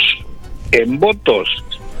votos,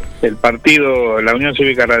 el partido, la Unión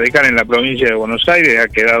Cívica Radical en la provincia de Buenos Aires ha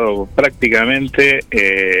quedado prácticamente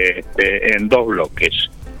en 2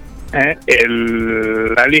 bloques.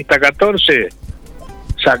 La lista 14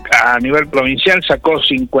 a nivel provincial sacó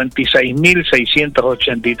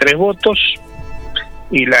 56.683 votos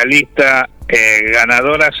y la lista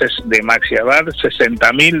ganadora de Maxi Abad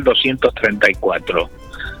 60.234.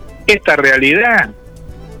 Esta realidad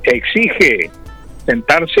exige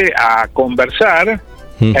sentarse a conversar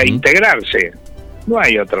e integrarse. No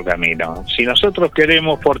hay otro camino. Si nosotros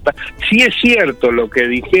queremos si es cierto lo que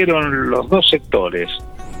dijeron los dos sectores,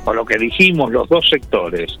 o lo que dijimos los dos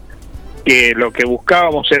sectores, que lo que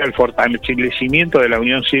buscábamos era el fortalecimiento de la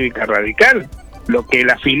Unión Cívica Radical, lo que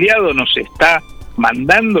el afiliado nos está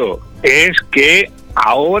mandando es que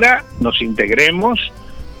ahora nos integremos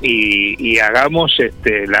y hagamos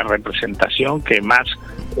la representación que más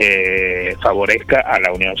favorezca a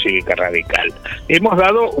la Unión Cívica Radical. Hemos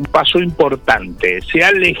dado un paso importante. Se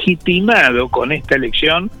ha legitimado con esta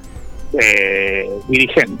elección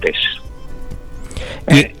dirigentes.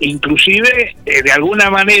 Inclusive, de alguna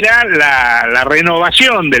manera, la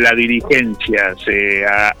renovación de la dirigencia se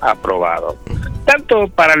ha aprobado. Tanto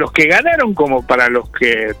para los que ganaron como para los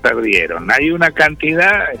que perdieron. Hay una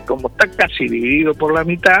cantidad, como está casi dividido por la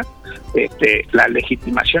mitad, la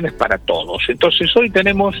legitimación es para todos. Entonces hoy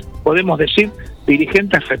podemos decir,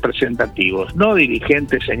 dirigentes representativos, no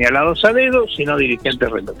dirigentes señalados a dedo, sino dirigentes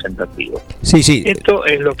representativos. Sí. Esto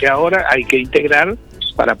es lo que ahora hay que integrar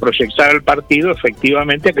para proyectar al partido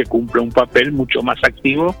efectivamente a que cumpla un papel mucho más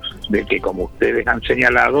activo del que, como ustedes han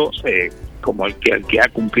señalado, como el que ha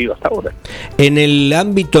cumplido hasta ahora. En el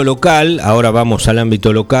ámbito local, ahora vamos al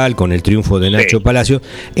ámbito local con el triunfo de Nacho Palacios,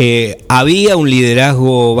 había un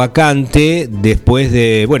liderazgo vacante después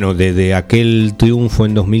de aquel triunfo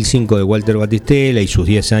en 2005 de Walter Batistela y sus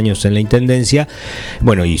 10 años en la intendencia,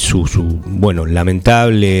 y su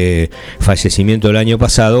lamentable fallecimiento el año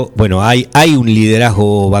pasado. Hay un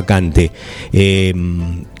liderazgo vacante.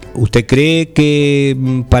 ¿Usted cree que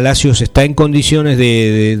Palacios está en condiciones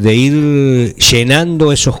de ir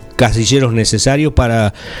llenando esos casilleros necesarios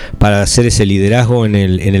para hacer ese liderazgo en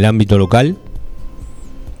el ámbito local?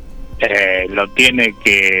 Lo tiene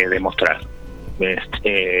que demostrar.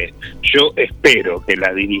 Yo espero que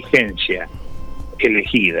la dirigencia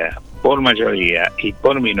elegida por mayoría y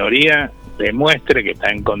por minoría demuestre que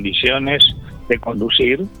está en condiciones de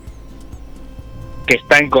conducir, que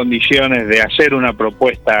está en condiciones de hacer una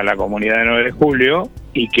propuesta a la comunidad de 9 de julio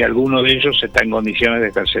y que alguno de ellos está en condiciones de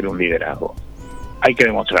ejercer un liderazgo. Hay que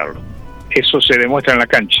demostrarlo. eso se demuestra en la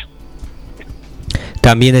cancha.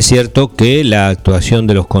 También es cierto que la actuación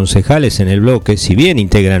de los concejales en el bloque, si bien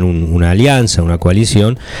integran una alianza, una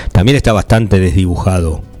coalición, también está bastante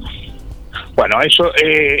desdibujado. Bueno, eso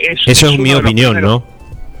es mi opinión, ¿no?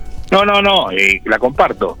 No, la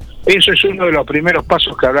comparto. Eso es uno de los primeros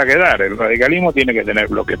pasos que habrá que dar. El radicalismo tiene que tener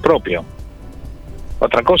bloque propio.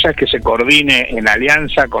 Otra cosa es que se coordine en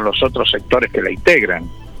alianza con los otros sectores que la integran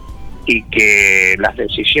y que las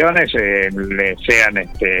decisiones sean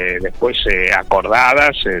después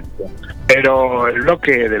acordadas, pero el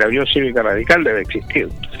bloque de la Unión Cívica Radical debe existir.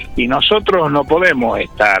 Y nosotros no podemos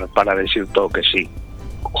estar para decir todo que sí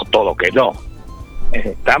o todo que no.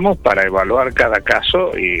 Estamos para evaluar cada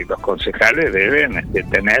caso y los concejales deben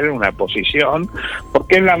tener una posición,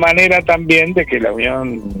 porque es la manera también de que la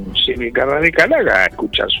Unión Cívica Radical haga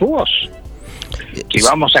escuchar su voz. Si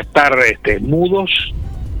vamos a estar mudos,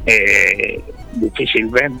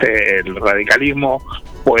 difícilmente el radicalismo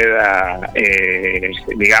pueda,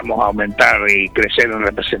 aumentar y crecer en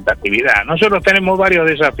representatividad. Nosotros tenemos varios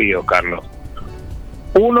desafíos, Carlos.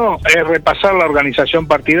 Uno es repasar la organización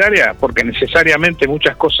partidaria, porque necesariamente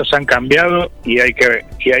muchas cosas han cambiado y hay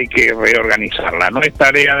que reorganizarla. No es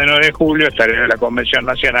tarea de 9 de julio, es tarea de la Convención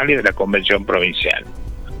Nacional y de la Convención Provincial.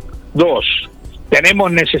 2,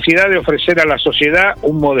 tenemos necesidad de ofrecer a la sociedad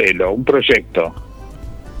un modelo, un proyecto,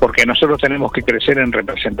 porque nosotros tenemos que crecer en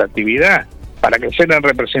representatividad. Para crecer en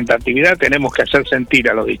representatividad tenemos que hacer sentir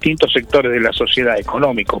a los distintos sectores de la sociedad,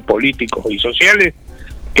 económicos, políticos y sociales,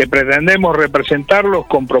 que pretendemos representarlos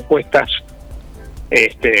con propuestas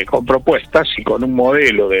y con un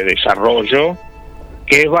modelo de desarrollo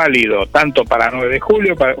que es válido tanto para 9 de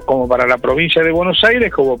julio como para la provincia de Buenos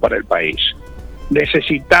Aires como para el país.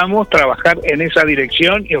 Necesitamos trabajar en esa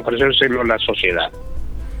dirección y ofrecérselo a la sociedad.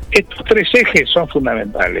 Estos 3 ejes son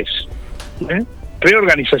fundamentales.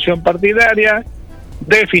 Reorganización partidaria,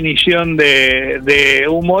 definición de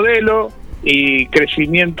un modelo y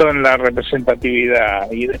crecimiento en la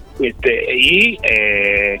representatividad y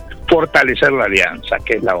fortalecer la alianza,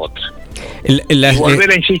 que es la otra. Y volver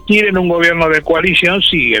a insistir en un gobierno de coalición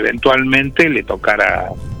si eventualmente le tocara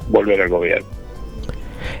volver al gobierno.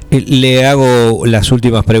 Le hago las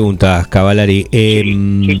últimas preguntas, Cavallari.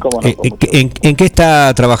 Sí, cómo no, ¿En qué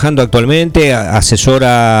está trabajando actualmente?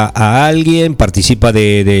 ¿Asesora a alguien? ¿Participa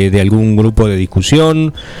de algún grupo de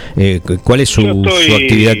discusión? ¿Cuál es su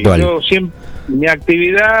actividad actual? Mi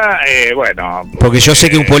actividad, porque yo sé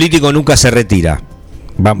que un político nunca se retira.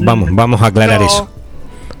 Vamos a aclarar eso.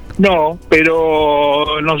 No,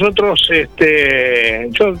 pero nosotros,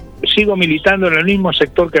 yo sigo militando en el mismo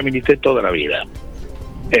sector que milité toda la vida.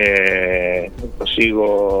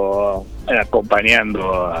 Sigo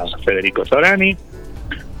acompañando a Federico Sorani,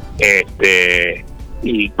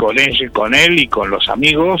 y con él y con los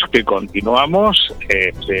amigos que continuamos,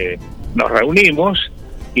 nos reunimos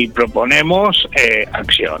y proponemos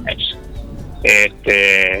acciones.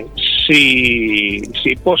 Si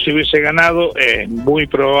Posse hubiese ganado, es muy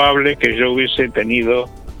probable que yo hubiese tenido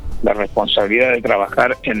la responsabilidad de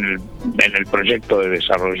trabajar en el proyecto de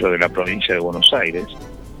desarrollo de la provincia de Buenos Aires,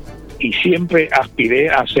 y siempre aspiré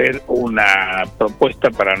a hacer una propuesta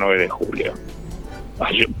para 9 de julio,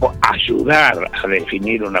 ayudar a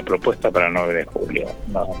definir una propuesta para 9 de julio.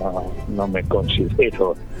 No me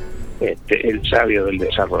considero el sabio del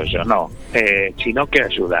desarrollo, sino que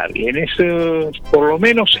ayudar, y en eso, por lo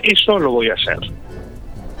menos eso lo voy a hacer.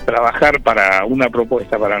 Trabajar para una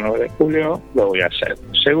propuesta para 9 de julio lo voy a hacer.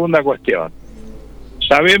 Segunda cuestión,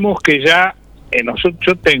 sabemos que ya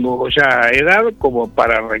yo tengo ya edad como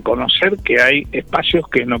para reconocer que hay espacios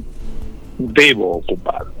que no debo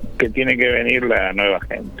ocupar, que tiene que venir la nueva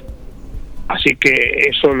gente. Así que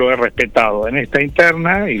eso lo he respetado en esta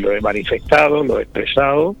interna y lo he manifestado, lo he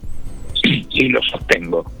expresado y lo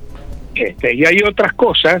sostengo. Y hay otras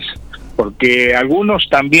cosas, porque algunos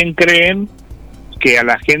también creen que a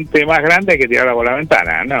la gente más grande hay que tirarla por la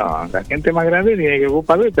ventana. No, la gente más grande tiene que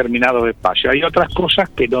ocupar determinados espacios. Hay otras cosas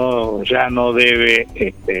que ya no debe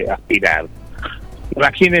aspirar.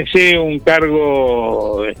 Imagínese un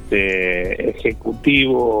cargo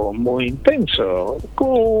ejecutivo muy intenso,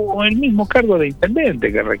 como el mismo cargo de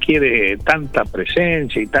intendente, que requiere tanta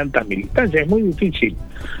presencia y tanta militancia. Es muy difícil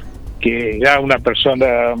que ya una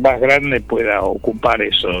persona más grande pueda ocupar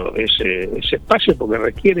ese espacio, porque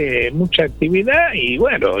requiere mucha actividad y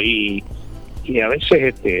a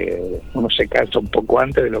veces uno se cansa un poco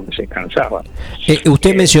antes de lo que se cansaba.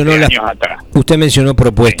 Usted mencionó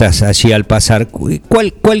propuestas allí al pasar.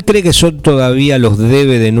 ¿Cuál cree que son todavía los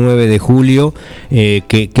debe de 9 de julio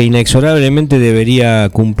que inexorablemente debería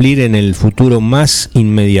cumplir en el futuro más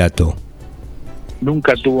inmediato?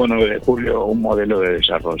 nunca tuvo 9 de julio un modelo de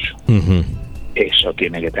desarrollo. Eso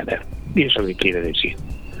tiene que tener. ¿Y eso qué quiere decir?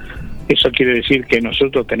 Eso quiere decir que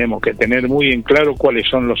nosotros tenemos que tener muy en claro cuáles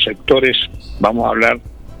son los sectores, vamos a hablar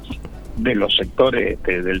de los sectores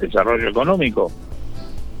del desarrollo económico,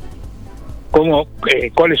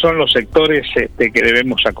 cuáles son los sectores que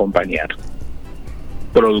debemos acompañar,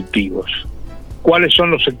 productivos, cuáles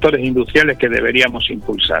son los sectores industriales que deberíamos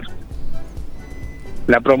impulsar.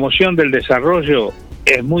 La promoción del desarrollo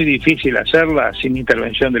es muy difícil hacerla sin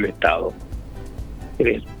intervención del Estado.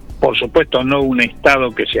 Por supuesto, no un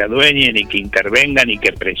Estado que se adueñe, ni que intervenga, ni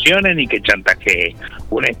que presione, ni que chantajee.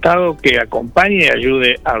 Un Estado que acompañe y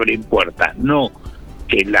ayude a abrir puertas, no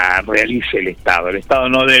que la realice el Estado. El Estado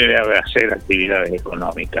no debe hacer actividades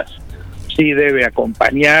económicas, sí debe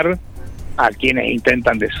acompañar a quienes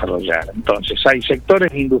intentan desarrollar. Entonces, hay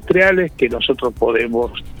sectores industriales que nosotros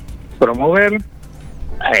podemos promover,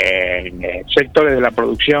 sectores de la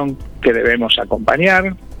producción que debemos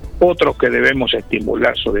acompañar, otros que debemos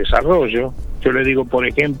estimular su desarrollo. Yo le digo, por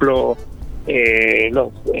ejemplo, el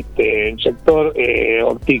sector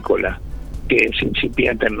hortícola, que es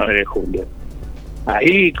incipiente el 9 de julio.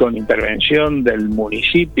 Ahí, con intervención del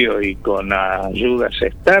municipio y con ayudas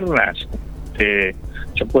externas, se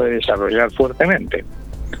puede desarrollar fuertemente.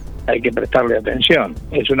 Hay que prestarle atención.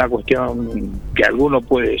 Es una cuestión que alguno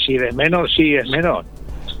puede decir es menor, sí es menor.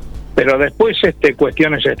 Pero después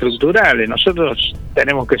cuestiones estructurales. Nosotros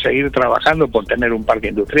tenemos que seguir trabajando por tener un parque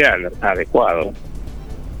industrial adecuado.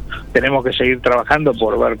 Tenemos que seguir trabajando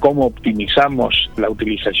por ver cómo optimizamos la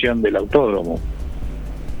utilización del autódromo,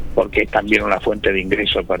 porque es también una fuente de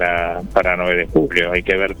ingreso para 9 de julio. Hay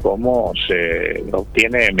que ver cómo se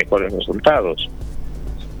obtiene mejores resultados.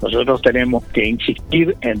 Nosotros tenemos que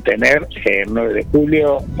insistir en tener el 9 de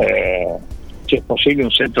julio, si es posible,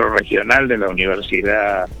 un centro regional de la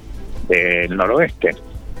Universidad del Noroeste,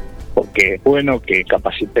 porque es bueno que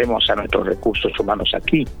capacitemos a nuestros recursos humanos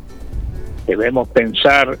aquí. Debemos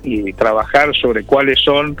pensar y trabajar sobre cuáles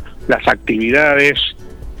son las actividades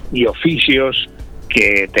y oficios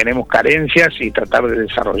que tenemos carencias y tratar de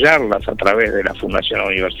desarrollarlas a través de la fundación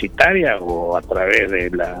universitaria o a través de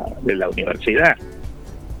la universidad.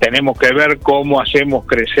 Tenemos que ver cómo hacemos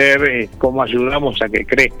crecer, cómo ayudamos a que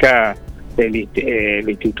crezca el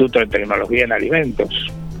Instituto de Tecnología en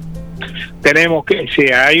Alimentos. Tenemos que,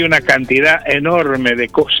 hay una cantidad enorme de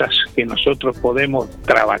cosas que nosotros podemos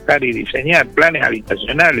trabajar y diseñar, planes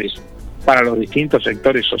habitacionales para los distintos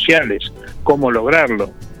sectores sociales, cómo lograrlo,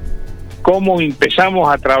 cómo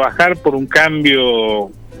empezamos a trabajar por un cambio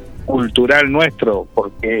cultural nuestro,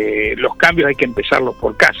 porque los cambios hay que empezarlos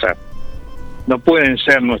por casa. No pueden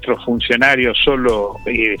ser nuestros funcionarios solo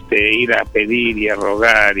ir a pedir y a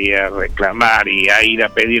rogar y a reclamar y a ir a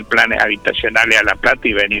pedir planes habitacionales a La Plata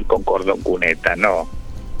y venir con cordón cuneta, no.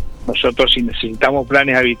 Nosotros, si necesitamos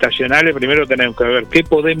planes habitacionales, primero tenemos que ver qué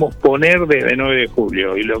podemos poner desde 9 de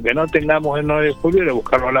julio, y lo que no tengamos en 9 de julio es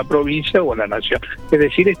buscarlo a la provincia o a la nación. Es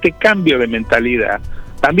decir, este cambio de mentalidad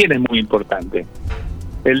también es muy importante.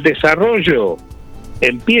 El desarrollo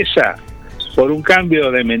empieza por un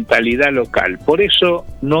cambio de mentalidad local. Por eso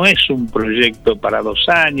no es un proyecto para 2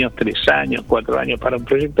 años, 3 años, 4 años, para un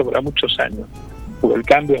proyecto para muchos años, porque el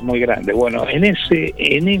cambio es muy grande. Bueno, en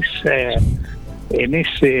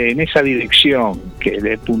esa dirección que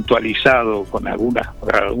le he puntualizado con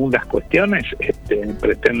algunas cuestiones,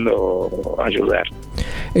 pretendo ayudar.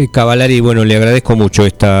 Cavallari, bueno, le agradezco mucho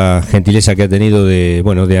esta gentileza que ha tenido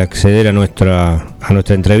de acceder a nuestra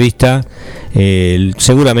entrevista.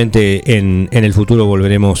 Seguramente en el futuro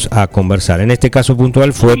volveremos a conversar. En este caso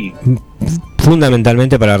puntual fue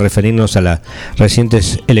fundamentalmente para referirnos a las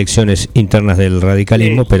recientes elecciones internas del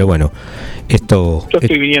radicalismo, pero bueno, yo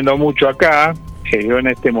estoy viniendo mucho acá. Yo en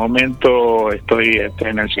este momento estoy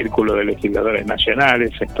en el Círculo de Legisladores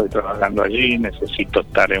Nacionales, estoy trabajando allí, necesito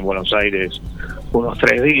estar en Buenos Aires unos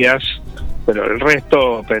 3 días, pero el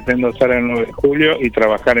resto pretendo estar el 9 de julio y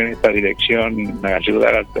trabajar en esta dirección,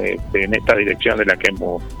 ayudar en esta dirección de la que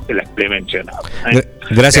he mencionado.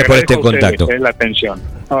 Gracias por este contacto. La atención.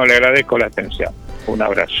 Le agradezco la atención. Un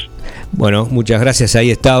abrazo. Bueno, muchas gracias.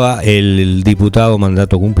 Ahí estaba el diputado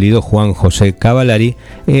mandato cumplido, Juan José Cavallari,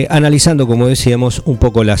 analizando, como decíamos, un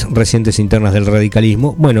poco las recientes internas del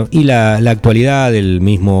radicalismo, bueno, y la actualidad del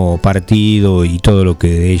mismo partido y todo lo que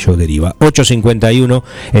de ello deriva. 8:51,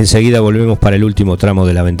 enseguida volvemos para el último tramo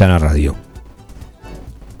de La Ventana Radio.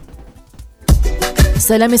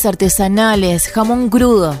 Salames artesanales, jamón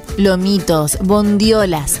crudo, lomitos,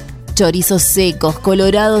 bondiolas, chorizos secos,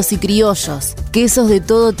 colorados y criollos, quesos de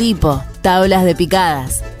todo tipo, tablas de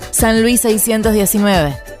picadas. San Luis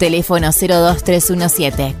 619, Teléfono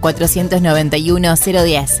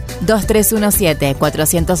 02317-491-010,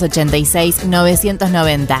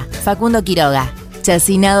 2317-486-990. Facundo Quiroga.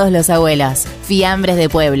 Chacinados los abuelos. Fiambres de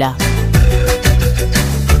pueblo.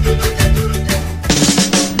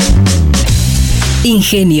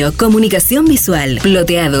 Ingenio, comunicación visual,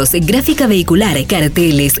 ploteados, gráfica vehicular,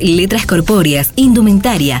 carteles, letras corpóreas,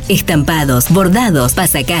 indumentaria, estampados, bordados,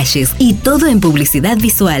 pasacalles y todo en publicidad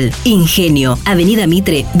visual. Ingenio, Avenida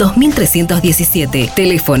Mitre 2317,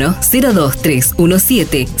 teléfono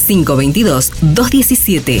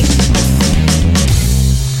 02317-522-217.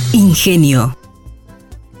 Ingenio.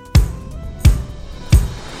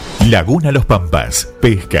 Laguna Los Pampas,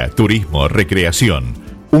 pesca, turismo, recreación.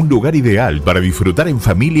 Un lugar ideal para disfrutar en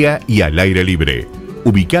familia y al aire libre.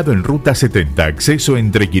 Ubicado en Ruta 70, acceso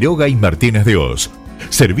entre Quiroga y Martínez de Hoz.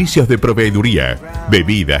 Servicios de proveeduría,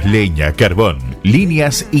 bebidas, leña, carbón,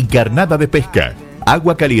 líneas y carnada de pesca.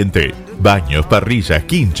 Agua caliente, baños, parrillas,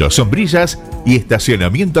 quinchos, sombrillas y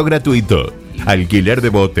estacionamiento gratuito. Alquiler de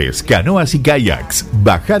botes, canoas y kayaks,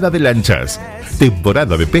 bajada de lanchas.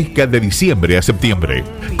 Temporada de pesca de diciembre a septiembre.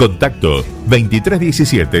 Contacto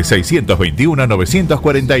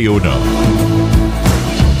 2317-621-941.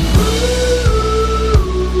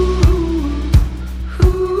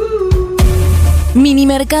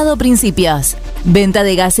 Minimercado Principios. Venta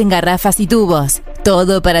de gas en garrafas y tubos.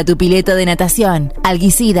 Todo para tu pileta de natación.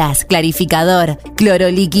 Alguicidas, clarificador,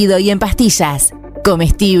 cloro líquido y en pastillas.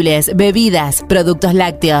 Comestibles, bebidas, productos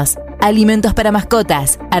lácteos, alimentos para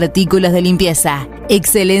mascotas, artículos de limpieza.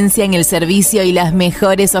 Excelencia en el servicio y las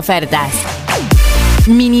mejores ofertas.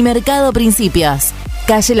 Minimercado Principios.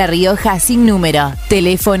 Calle La Rioja sin número.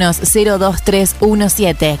 Teléfonos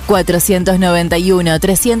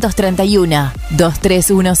 02317-491-331,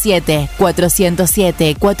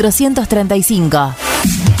 2317-407-435.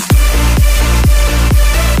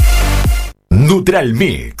 Nutral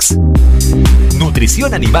Mix.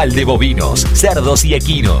 Nutrición animal de bovinos, cerdos y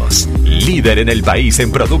equinos. Líder en el país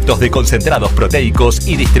en productos de concentrados proteicos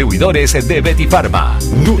y distribuidores de Betifarma.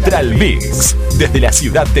 Nutral Mix. Desde la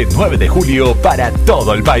ciudad de 9 de Julio para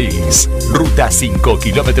todo el país. Ruta 5,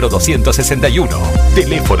 kilómetro 261.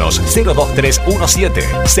 Teléfonos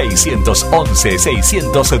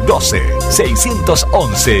 02317-611-612,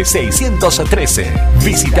 611-613.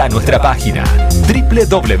 Visita nuestra página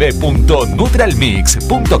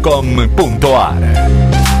www.nutralmix.com.ar.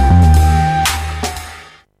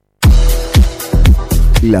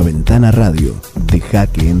 La Ventana Radio. Deja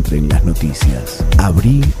que entren las noticias.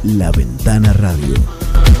 Abrí La Ventana Radio.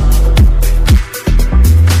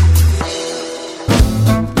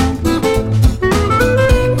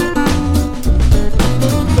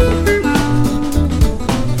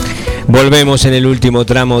 Volvemos en el último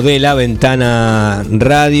tramo de La Ventana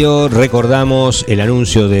Radio. Recordamos el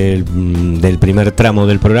anuncio del primer tramo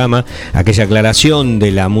del programa, aquella aclaración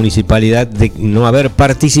de la municipalidad de no haber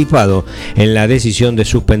participado en la decisión de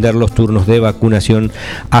suspender los turnos de vacunación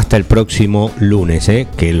hasta el próximo lunes,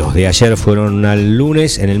 que los de ayer fueron al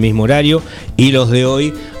lunes en el mismo horario y los de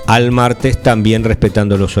hoy al martes, también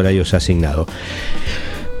respetando los horarios asignados.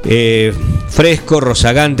 Fresco,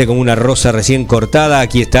 rozagante, como una rosa recién cortada.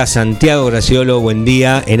 Aquí está Santiago Graciolo. Buen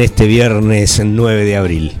día en este viernes 9 de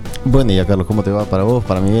abril. Buen día, Carlos. ¿Cómo te va? Para vos,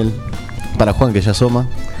 para Miguel, para Juan, que ya asoma.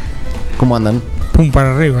 ¿Cómo andan? Pum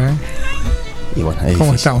para arriba, Y bueno,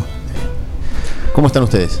 ¿cómo estamos? ¿Cómo están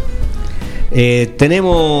ustedes?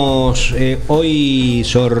 Tenemos hoy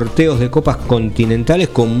sorteos de copas continentales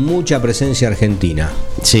con mucha presencia argentina.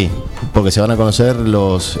 Sí, porque se van a conocer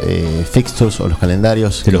los fixtures o los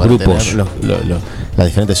calendarios de los grupos, las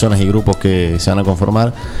diferentes zonas y grupos que se van a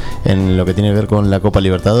conformar en lo que tiene que ver con la Copa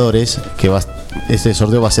Libertadores, este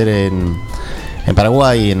sorteo va a ser en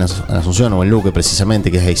Paraguay, en Asunción o en Luque precisamente,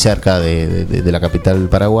 que es ahí cerca de la capital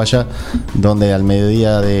paraguaya, donde al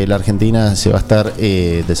mediodía de la Argentina se va a estar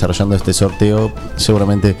desarrollando este sorteo,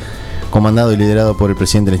 seguramente comandado y liderado por el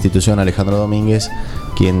presidente de la institución, Alejandro Domínguez,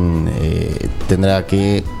 quien tendrá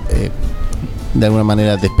que de alguna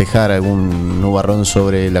manera despejar algún nubarrón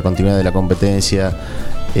sobre la continuidad de la competencia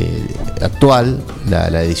actual,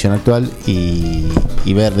 la edición actual, y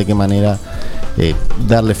ver de qué manera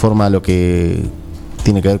darle forma a lo que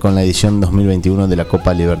tiene que ver con la edición 2021 de la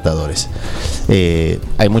Copa Libertadores.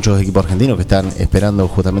 Hay muchos equipos argentinos que están esperando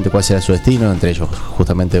justamente cuál será su destino, entre ellos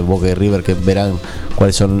justamente Boca y River, que verán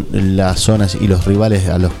cuáles son las zonas y los rivales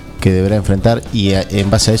a los que deberá enfrentar, y en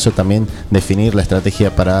base a eso también definir la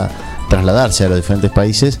estrategia para trasladarse a los diferentes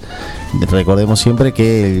países. Recordemos siempre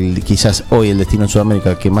que quizás hoy el destino en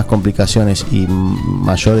Sudamérica que más complicaciones y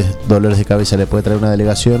mayores dolores de cabeza le puede traer una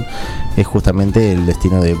delegación es justamente el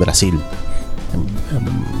destino de Brasil.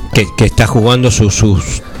 que está jugando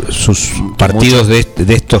sus partidos de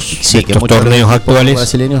estos torneos actuales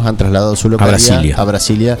brasileños han trasladado su localidad a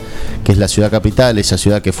Brasilia, que es la ciudad capital, esa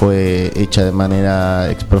ciudad que fue hecha de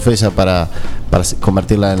manera exprofesa para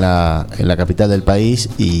convertirla en la capital del país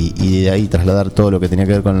y de ahí trasladar todo lo que tenía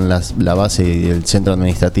que ver con la base y el centro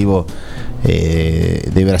administrativo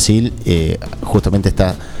de Brasil. Justamente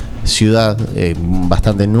esta ciudad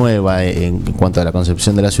bastante nueva en cuanto a la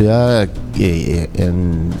concepción de la ciudad,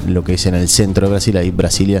 en lo que es en el centro de Brasil, ahí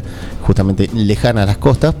Brasilia, justamente lejana a las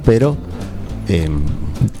costas, pero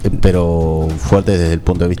fuerte desde el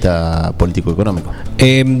punto de vista político-económico.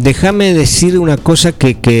 Déjame decir una cosa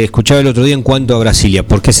que escuchaba el otro día en cuanto a Brasilia.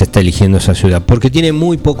 ¿Por qué se está eligiendo esa ciudad? Porque tiene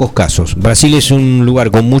muy pocos casos. Brasil es un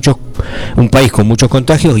lugar un país con muchos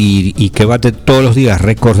contagios y que bate todos los días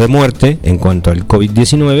récords de muerte en cuanto al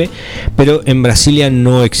COVID-19, pero en Brasilia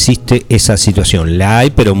no existe esa situación. La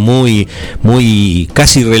hay, pero muy, muy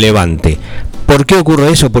casi irrelevante. ¿Por qué ocurre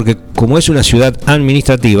eso? Porque como es una ciudad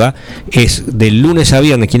administrativa, es de lunes a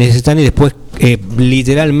viernes quienes están y después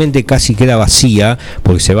literalmente casi queda vacía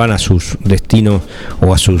porque se van a sus destinos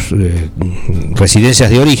o a sus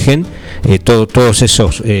residencias de origen, todos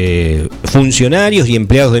esos funcionarios y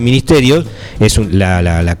empleados de ministerios. Es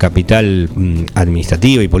la capital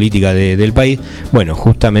administrativa y política del país. Bueno,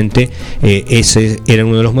 justamente ese era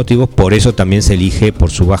uno de los motivos, por eso también se elige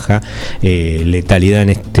por su baja letalidad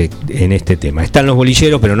en este tema. Están los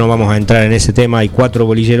bolilleros, pero no vamos a entrar en ese tema. Hay 4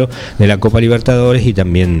 bolilleros de la Copa Libertadores y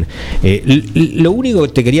también lo único que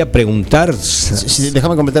te quería preguntar.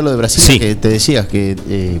 Déjame comentar lo de Brasil, sí. Que te decías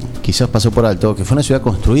que quizás pasó por alto, que fue una ciudad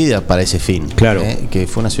construida para ese fin. Claro. Que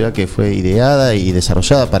fue una ciudad que fue ideada y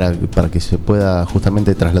desarrollada para que se pueda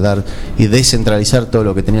justamente trasladar y descentralizar todo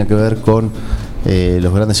lo que tenía que ver con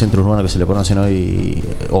los grandes centros urbanos que se le conocen hoy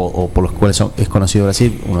o por los cuales es conocido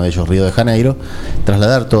Brasil, uno de ellos Río de Janeiro.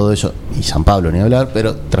 Trasladar todo eso, y San Pablo ni hablar,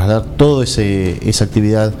 pero trasladar toda esa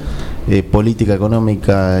actividad política,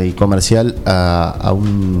 económica y comercial a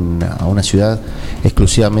una ciudad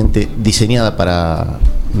exclusivamente diseñada para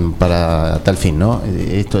tal fin, ¿no?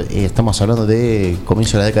 Estamos hablando de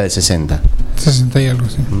comienzo de la década del 60 y algo,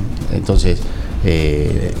 sí. Entonces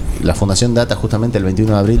la fundación data justamente el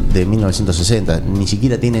 21 de abril de 1960. Ni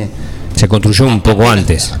siquiera tiene... Se construyó un poco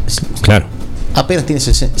antes. Claro. Apenas tiene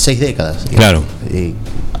 6 décadas. Claro.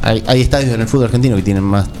 Hay estadios en el fútbol argentino que tienen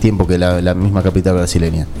más tiempo que la misma capital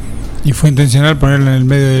brasileña. Y fue intencional ponerla en el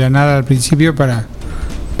medio de la nada al principio para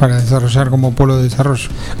desarrollar como polo de desarrollo.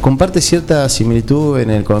 Comparte cierta similitud en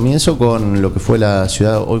el comienzo con lo que fue la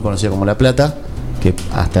ciudad hoy conocida como La Plata, que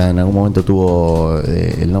hasta en algún momento tuvo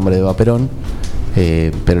el nombre de Eva Perón,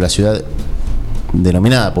 pero la ciudad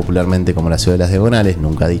denominada popularmente como la ciudad de las diagonales,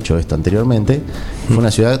 nunca ha dicho esto anteriormente, fue una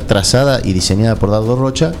ciudad trazada y diseñada por Dardo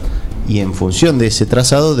Rocha, y en función de ese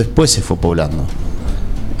trazado después se fue poblando.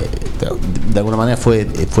 De alguna manera fue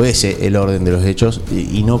ese el orden de los hechos,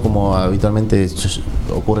 y no como habitualmente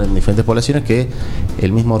ocurre en diferentes poblaciones, que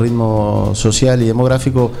el mismo ritmo social y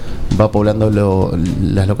demográfico va poblando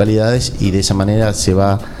las localidades, y de esa manera se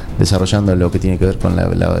va desarrollando lo que tiene que ver con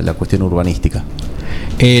la cuestión urbanística.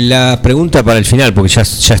 La pregunta para el final, porque ya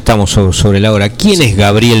estamos sobre la hora. ¿Quién es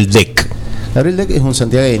Gabriel Deck? Gabriel Deck es un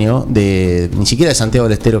santiagueño, ni siquiera de Santiago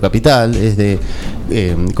del Estero capital, es de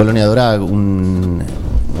Colonia Dorada, un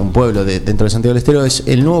pueblo dentro de Santiago del Estero. Es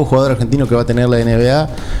el nuevo jugador argentino que va a tener la NBA,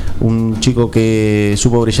 un chico que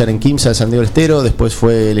supo brillar en Quimsa de Santiago del Estero, después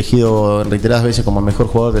fue elegido reiteradas veces como el mejor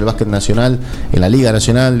jugador del básquet nacional en la Liga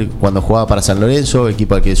Nacional cuando jugaba para San Lorenzo,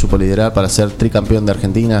 equipo al que supo liderar para ser tricampeón de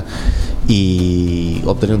Argentina y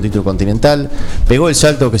obtener un título continental. Pegó el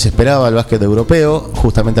salto que se esperaba al básquet europeo,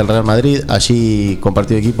 justamente al Real Madrid. Allí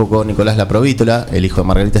compartió equipo con Nicolás Laprovítola, el hijo de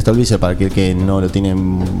Margarita Stolbizer, para aquel que no lo tiene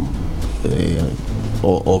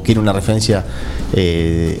o quiere una referencia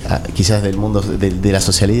quizás del mundo de la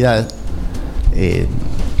socialidad.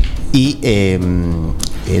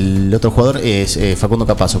 El otro jugador es Facundo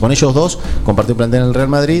Campazzo. Con ellos dos compartió plantel en el Real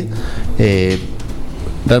Madrid.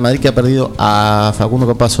 Real Madrid que ha perdido a Facundo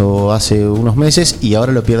Campazzo hace unos meses y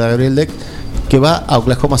ahora lo pierde a Gabriel Deck, que va a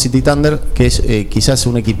Oklahoma City Thunder, que es quizás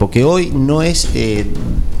un equipo que hoy no es...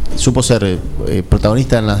 supo ser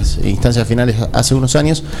protagonista en las instancias finales hace unos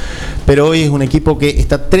años, pero hoy es un equipo que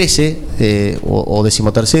está 13 o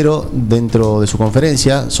 13º dentro de su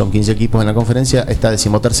conferencia. Son 15 equipos en la conferencia, está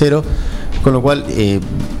 13º, con lo cual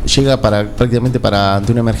llega prácticamente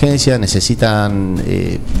ante una emergencia. Necesitan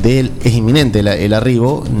de él, es inminente el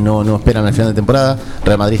arribo, no esperan al final de temporada.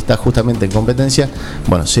 Real Madrid está justamente en competencia.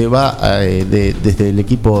 Bueno, se va desde el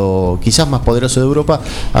equipo quizás más poderoso de Europa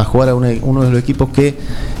a jugar a uno de los equipos que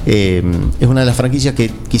es una de las franquicias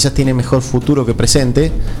que quizás tiene mejor futuro que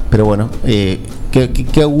presente, pero bueno,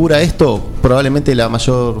 ¿qué augura esto? Probablemente la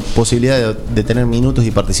mayor posibilidad de tener minutos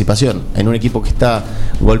y participación en un equipo que está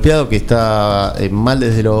golpeado, que está mal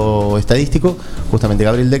desde lo estadístico. Justamente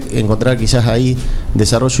Gabriel Deck encontrar quizás ahí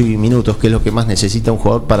desarrollo y minutos, que es lo que más necesita un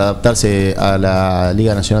jugador para adaptarse a la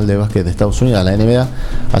Liga Nacional de Básquet de Estados Unidos, a la NBA.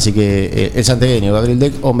 Así que el santiagueño Gabriel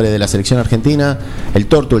Deck, hombre de la selección argentina, el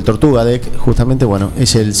Tortuga Deck, justamente, bueno,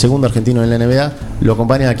 es el segundo argentino en la NBA. Lo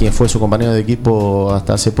acompaña a quien fue su compañero de equipo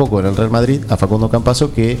hasta hace poco en el Real Madrid, a Facundo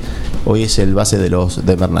Campazzo, que hoy es el base de los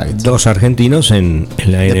Denver Nuggets. Dos argentinos en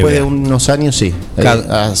la NBA. Después de unos años, sí.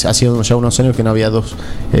 Ha sido ya unos años que no había dos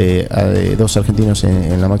argentinos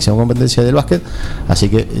en la máxima competencia del básquet. Así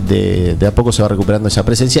que de a poco se va recuperando esa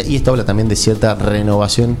presencia. Y esto habla también de cierta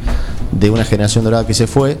renovación de una generación dorada que se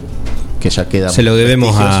fue, que ya queda. Se lo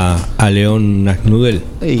debemos a León Nasnudel.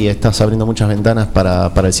 Y estás abriendo muchas ventanas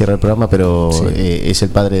para el cierre del programa, pero sí, es el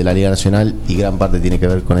padre de la Liga Nacional y gran parte tiene que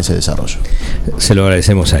ver con ese desarrollo. Se lo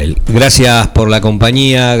agradecemos a él. Gracias por la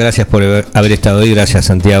compañía, gracias por haber estado ahí, gracias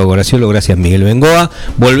Santiago Goraciolo, gracias Miguel Bengoa.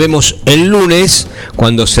 Volvemos el lunes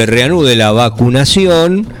cuando se reanude la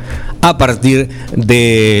vacunación a partir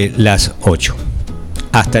de las 8.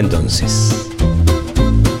 Hasta entonces.